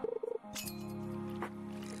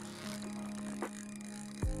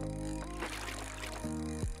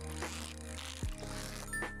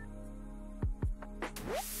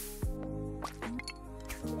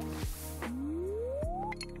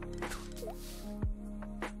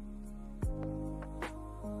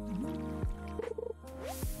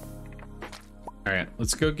 All right,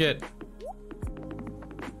 let's go get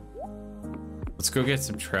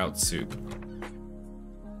some trout soup.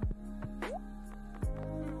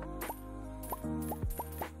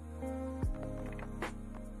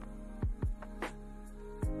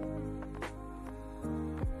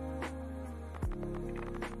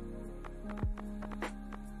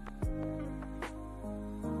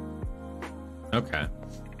 Okay.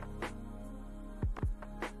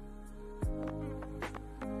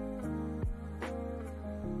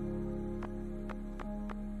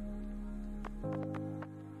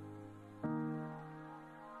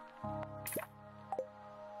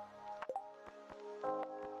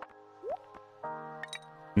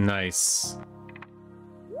 Nice.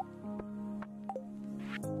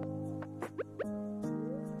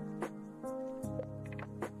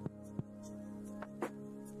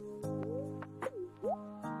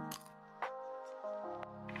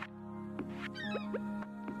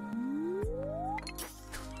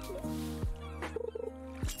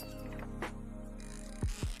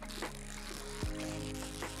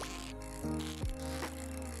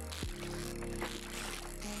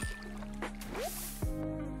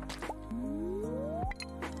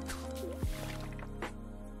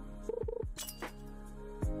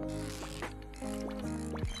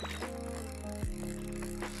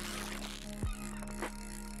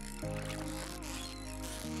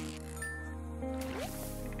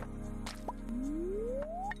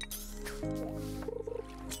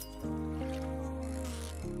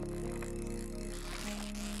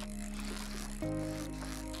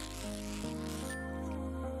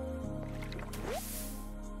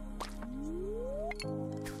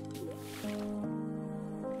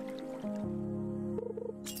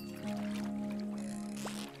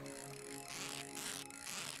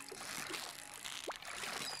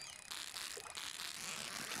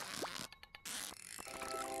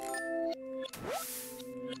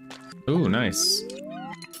 Ooh, nice.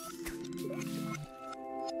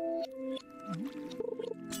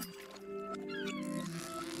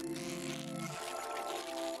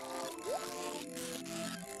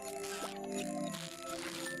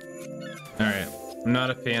 I'm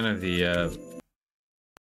not a fan of the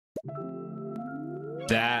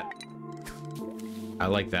that. I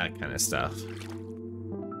like that kind of stuff.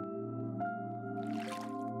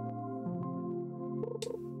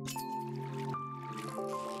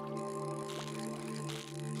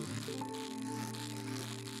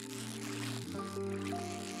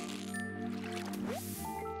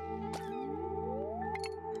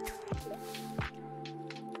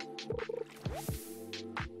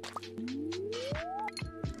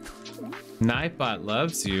 Knifebot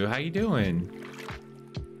loves you. How you doing?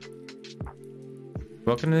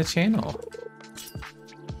 Welcome to the channel.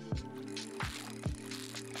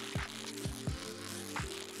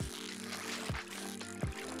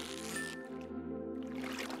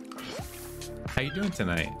 How you doing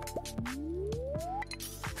tonight?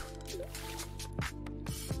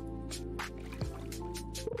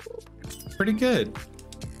 Pretty good.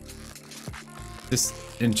 Just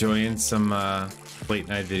enjoying some late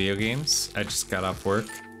night video games. I just got off work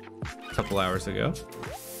a couple hours ago.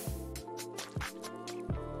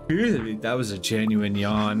 That was a genuine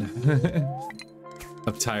yawn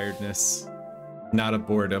of tiredness, not a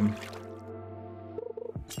boredom.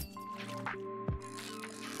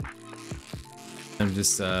 I'm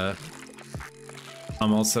just I'm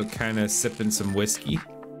also kind of sipping some whiskey,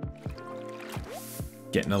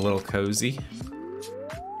 getting a little cozy.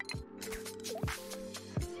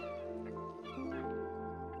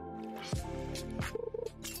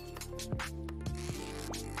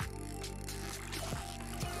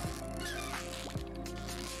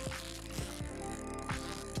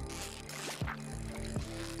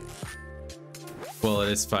 Well,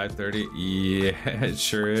 it is 5:30. Yeah, it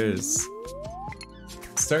sure is.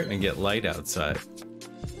 It's starting to get light outside.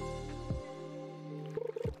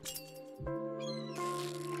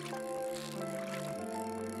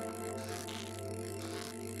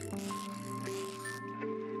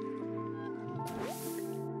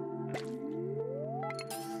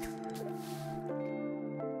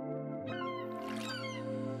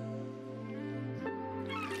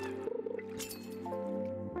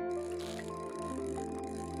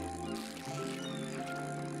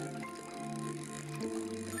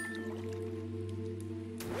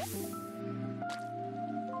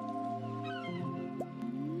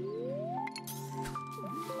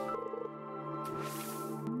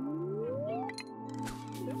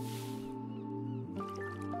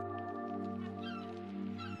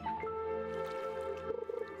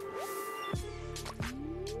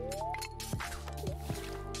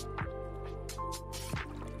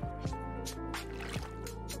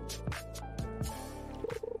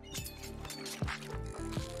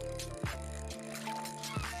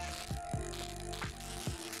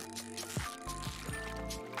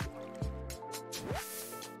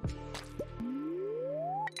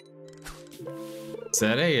 Is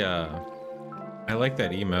that a, I like that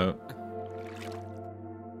emote.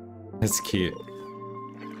 It's cute.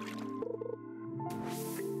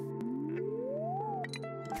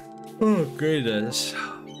 Oh, goodness.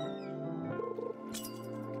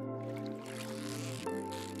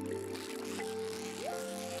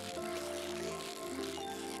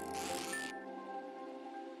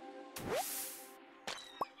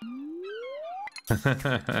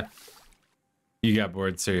 You got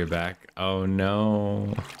bored, so you're back. Oh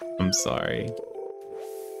no, I'm sorry.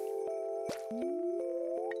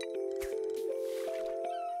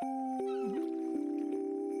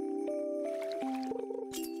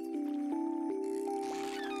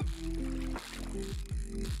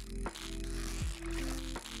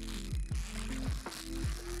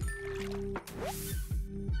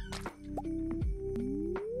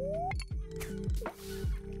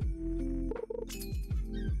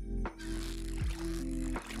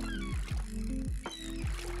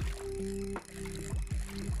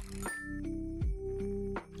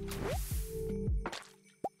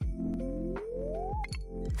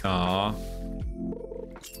 Aw.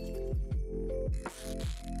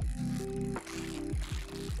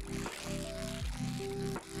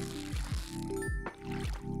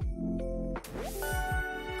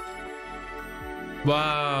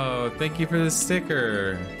 Wow, thank you for the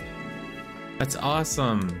sticker. That's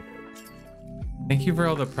awesome. Thank you for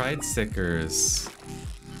all the pride stickers.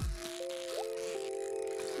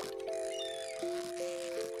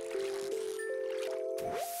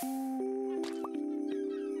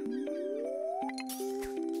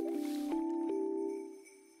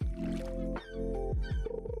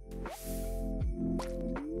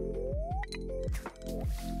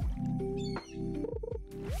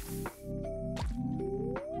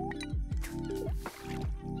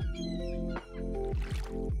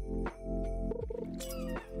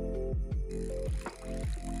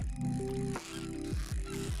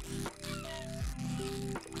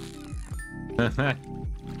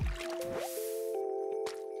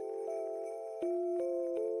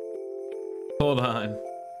 Hold on.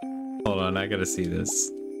 Hold on, I gotta see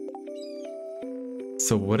this.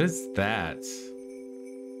 So what is that?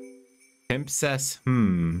 Pimpsess,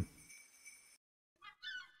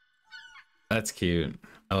 That's cute.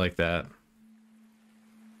 I like that.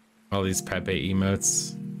 All these Pepe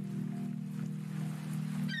emotes.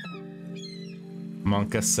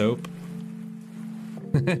 Monka soap.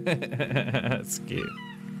 That's cute.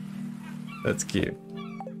 That's cute.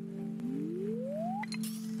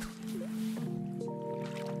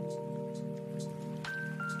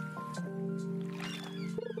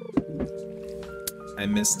 I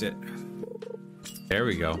missed it. There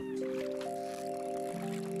we go.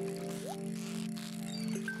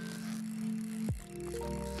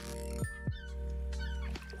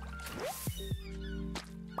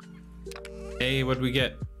 Hey, what did we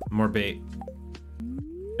get? More bait.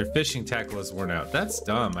 Your fishing tackle is worn out. That's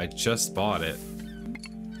dumb. I just bought it.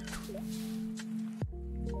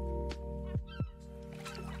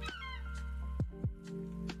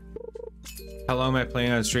 How long am I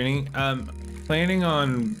planning on streaming? Planning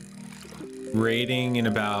on raiding in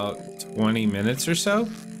about 20 minutes or so.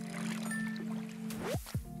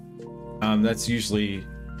 That's usually,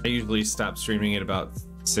 I usually stop streaming at about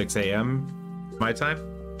 6 a.m. my time.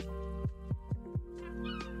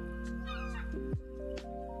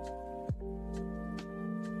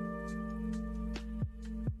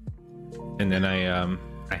 And then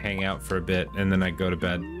I hang out for a bit and then I go to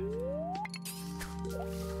bed.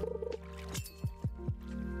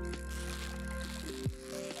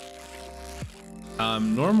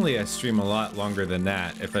 Normally I stream a lot longer than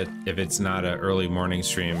that if it's not an early morning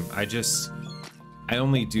stream. I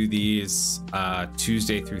only do these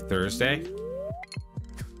Tuesday through Thursday,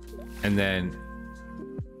 and then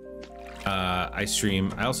I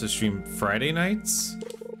also stream Friday nights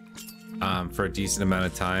for a decent amount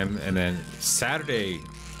of time, and then Saturday,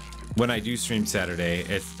 when I do stream Saturday,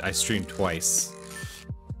 I stream twice.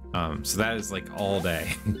 So that is like all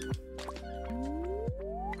day.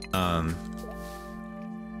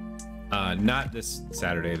 Not this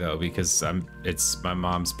Saturday though, because it's my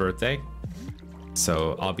mom's birthday,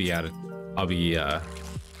 so I'll be out of the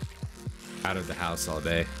house all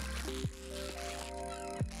day.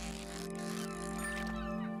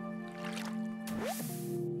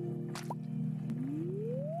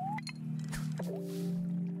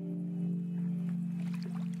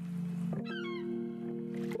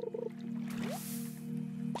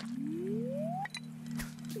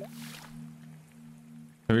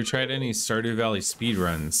 Have you tried any Stardew Valley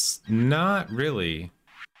speedruns? Not really.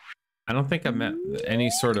 I don't think I'm at any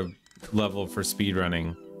sort of level for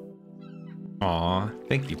speedrunning. Aw,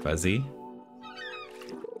 thank you, Fuzzy.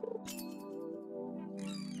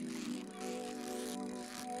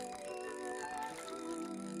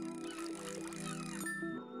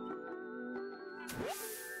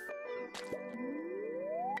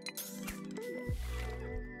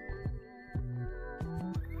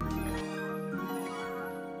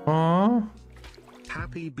 Aw.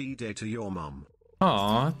 Happy B-Day to your mom.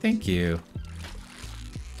 Aw, thank you.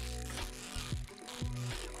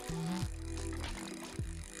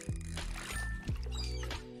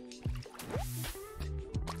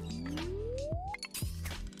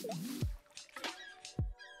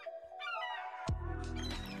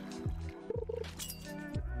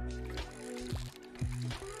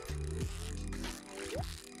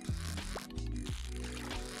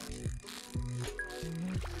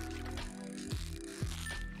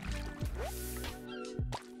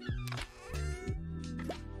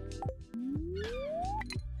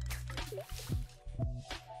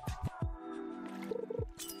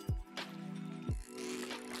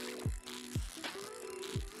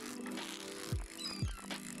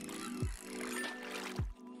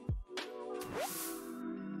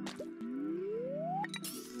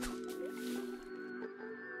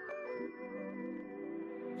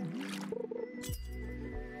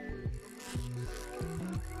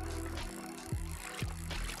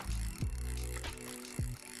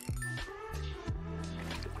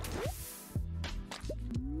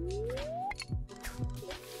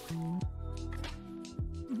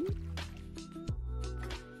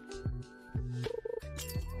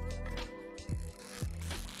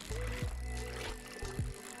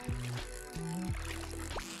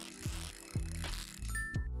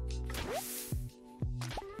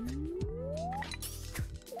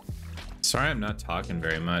 Sorry, I'm not talking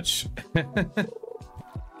very much.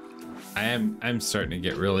 I'm starting to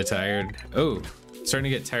get really tired. Oh, starting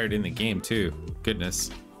to get tired in the game too. Goodness.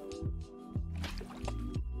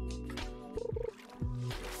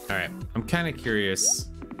 All right, I'm kind of curious.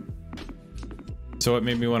 So what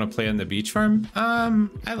made me want to play on the beach farm?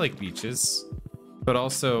 I like beaches, but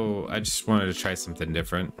also I just wanted to try something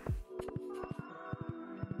different.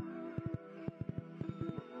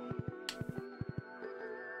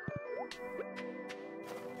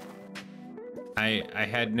 I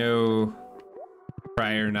had no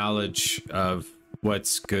prior knowledge of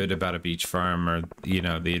what's good about a beach farm, or, you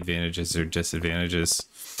know, the advantages or disadvantages.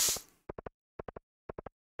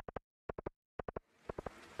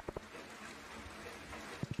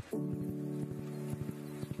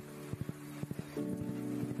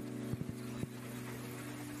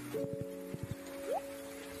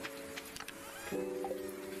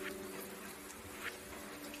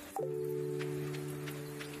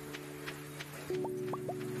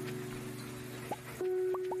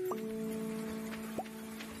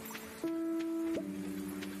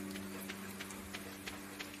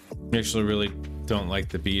 I actually really don't like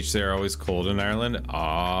the beach. They're always cold in Ireland.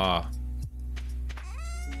 Ah,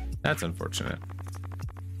 that's unfortunate.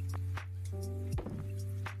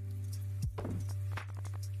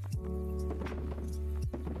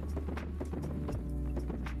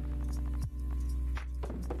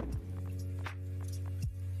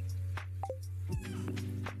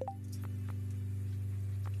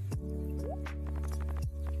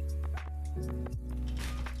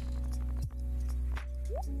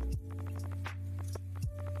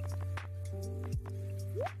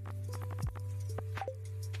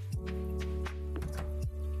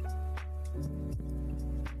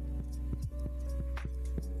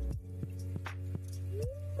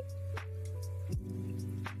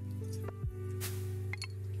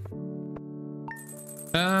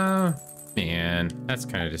 Man, that's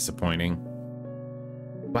kind of disappointing.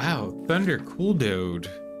 Wow, Thunder Cool Dode.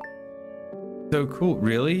 So cool.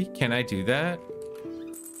 Really? Can I do that?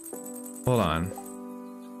 Hold on.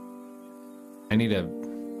 I need to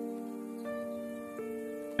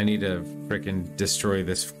frickin' destroy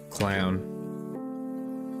this clown.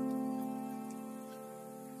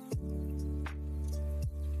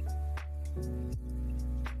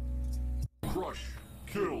 Crush,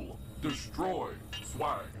 kill, destroy,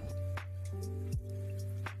 swag.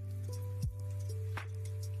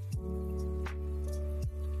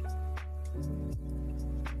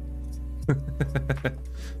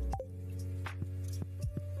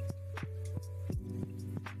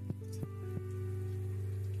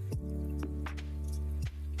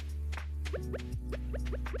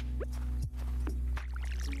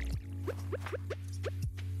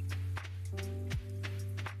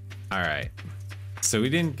 All right. So we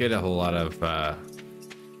didn't get a whole lot of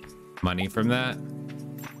money from that.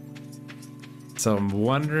 So I'm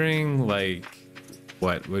wondering, like,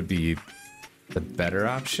 what would be the better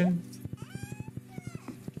option?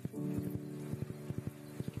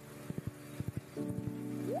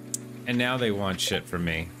 And now they want shit from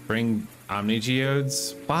me. Bring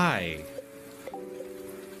Omnigeodes? Why?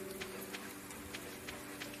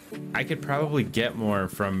 I could probably get more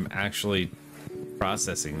from actually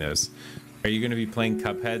processing those. Are you going to be playing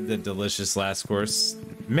Cuphead, the delicious last course?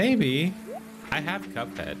 Maybe. I have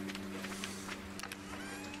Cuphead.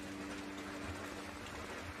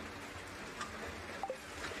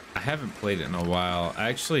 I haven't played it in a while. I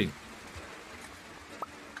actually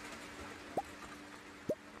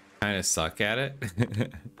kind of suck at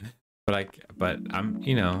it. but I'm,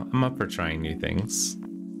 you know, I'm up for trying new things.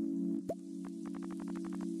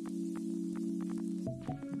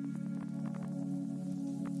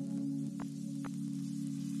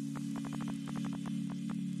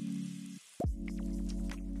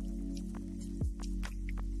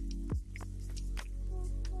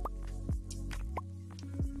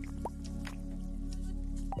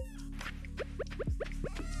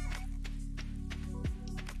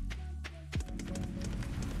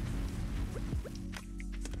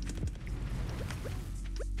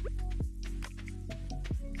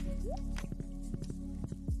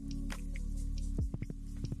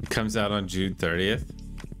 Comes out on June 30th.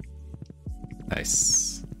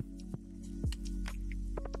 Nice.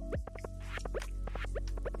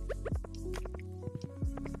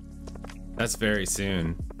 That's very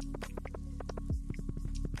soon.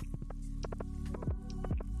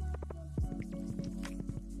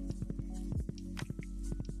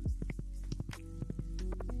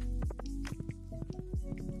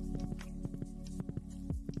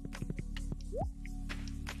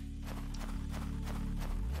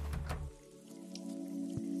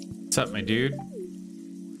 What's up, my dude?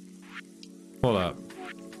 Hold up.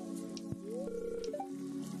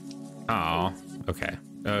 Oh, okay.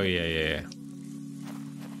 Oh, yeah.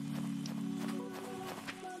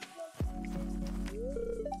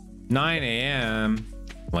 9 a.m.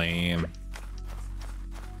 Lame.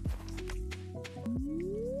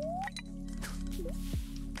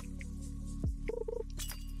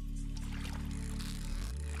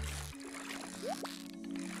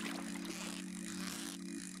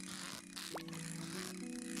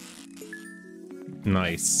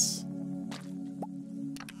 Nice.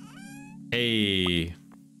 Hey.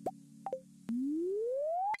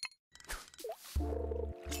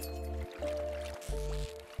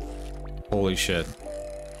 Holy shit.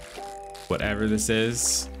 Whatever this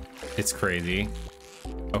is, it's crazy.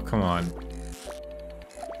 Oh, come on.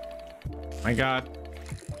 My God.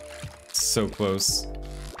 So close.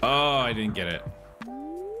 Oh, I didn't get it.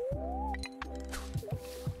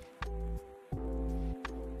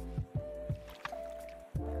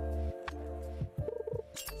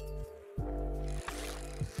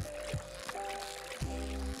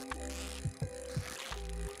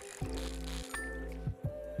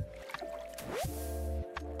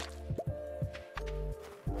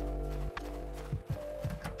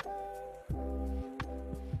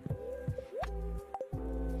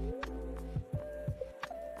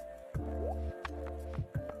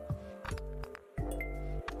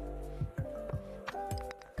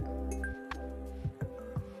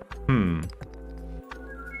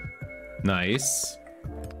 Nice.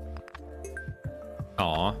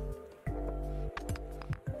 Aw.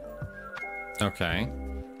 Okay.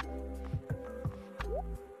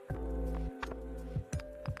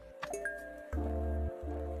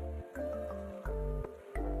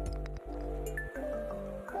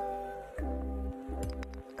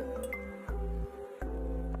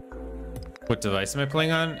 What device am I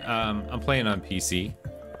playing on? I'm playing on PC.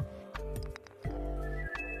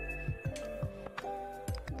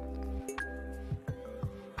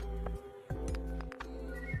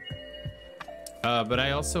 But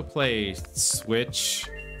I also play Switch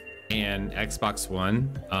and Xbox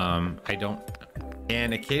One. I don't,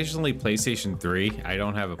 and occasionally PlayStation 3. I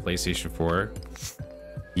don't have a PlayStation 4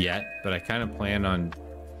 yet, but I kind of plan on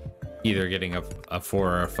either getting a 4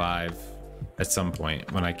 or a 5 at some point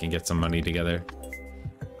when I can get some money together.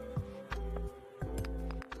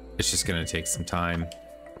 It's just gonna take some time.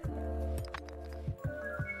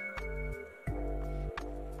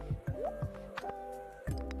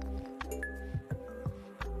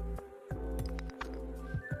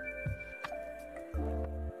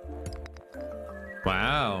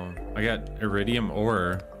 Wow, I got iridium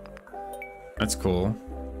ore. That's cool.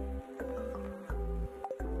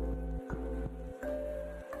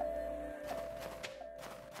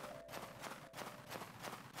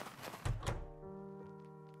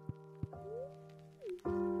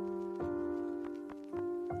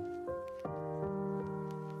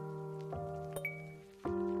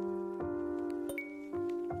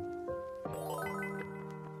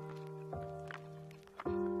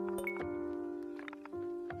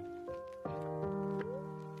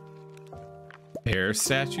 Bear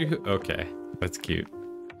statue? Okay, that's cute.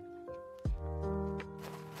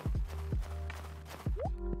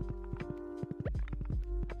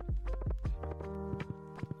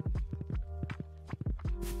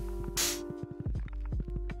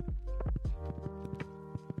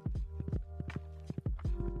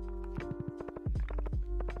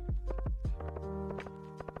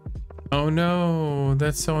 Oh no,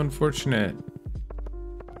 that's so unfortunate.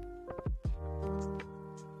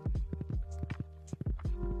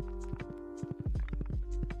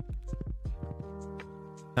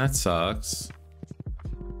 That sucks.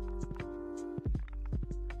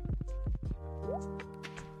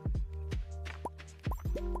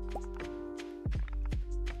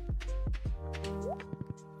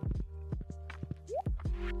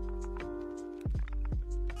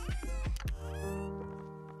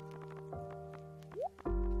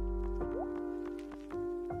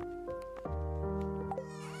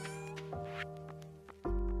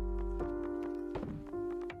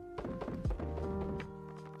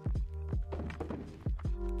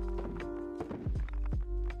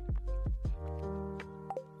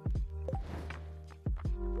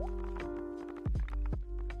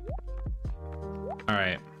 All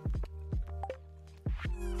right.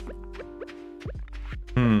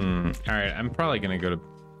 All right, I'm probably gonna go to...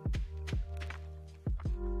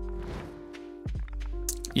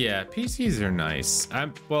 Yeah, PCs are nice.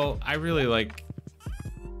 Well, I really like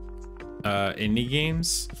indie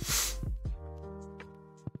games.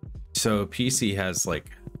 So PC has like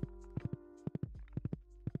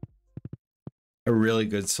a really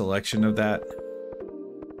good selection of that.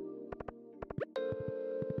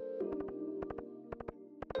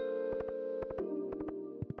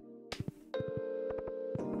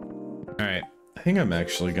 All right, I think I'm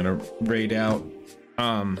actually gonna raid out.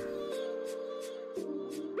 All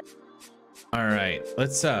right,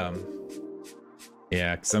 let's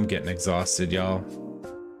yeah, because I'm getting exhausted, y'all.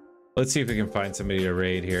 Let's see if we can find somebody to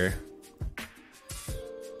raid here.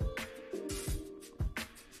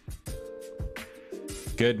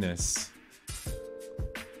 Goodness.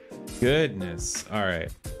 Goodness. All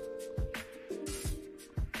right.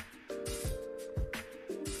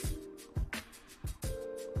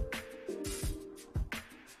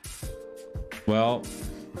 Well,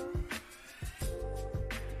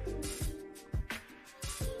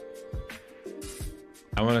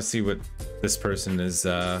 I want to see what this person is,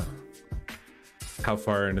 how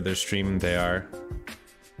far into their stream they are.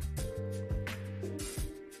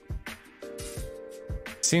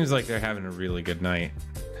 Seems like they're having a really good night.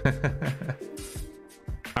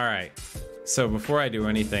 All right, so before I do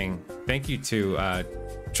anything, thank you to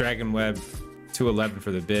DragonWeb211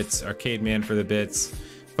 for the bits, Arcade Man for the bits,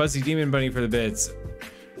 Fuzzy Demon Bunny for the bits,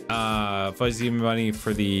 Fuzzy Demon Bunny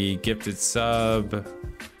for the gifted sub,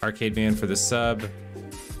 Arcade Man for the sub,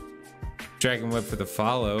 DragonWeb for the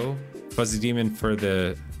follow, Fuzzy Demon for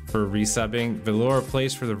resubbing, Valora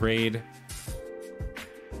Place for the raid,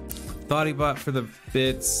 ThoughtieBot for the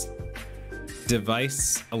bits,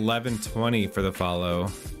 Device 1120 for the follow,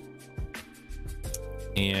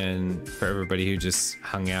 and for everybody who just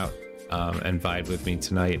hung out and vibed with me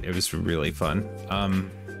tonight. It was really fun.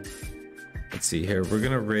 Let's see here. We're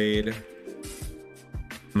gonna raid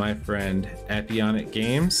my friend Epionic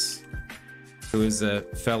Games, who is a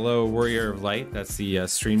fellow Warrior of Light. That's the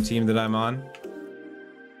stream team that I'm on.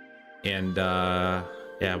 And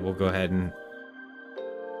yeah, we'll go ahead and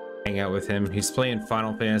hang out with him. He's playing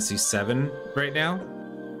Final Fantasy VII right now.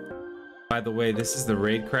 By the way, this is the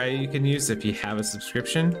raid cry you can use if you have a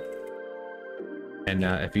subscription. And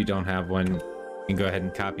if you don't have one, you can go ahead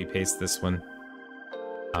and copy paste this one.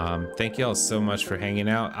 Thank you all so much for hanging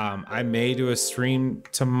out. I may do a stream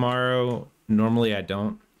tomorrow. Normally I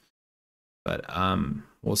don't, but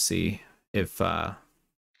we'll see if the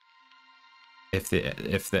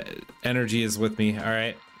energy is with me. All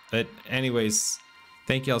right, but anyways,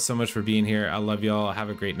 thank you all so much for being here. I love y'all. Have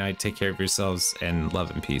a great night. Take care of yourselves, and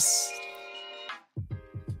love and peace.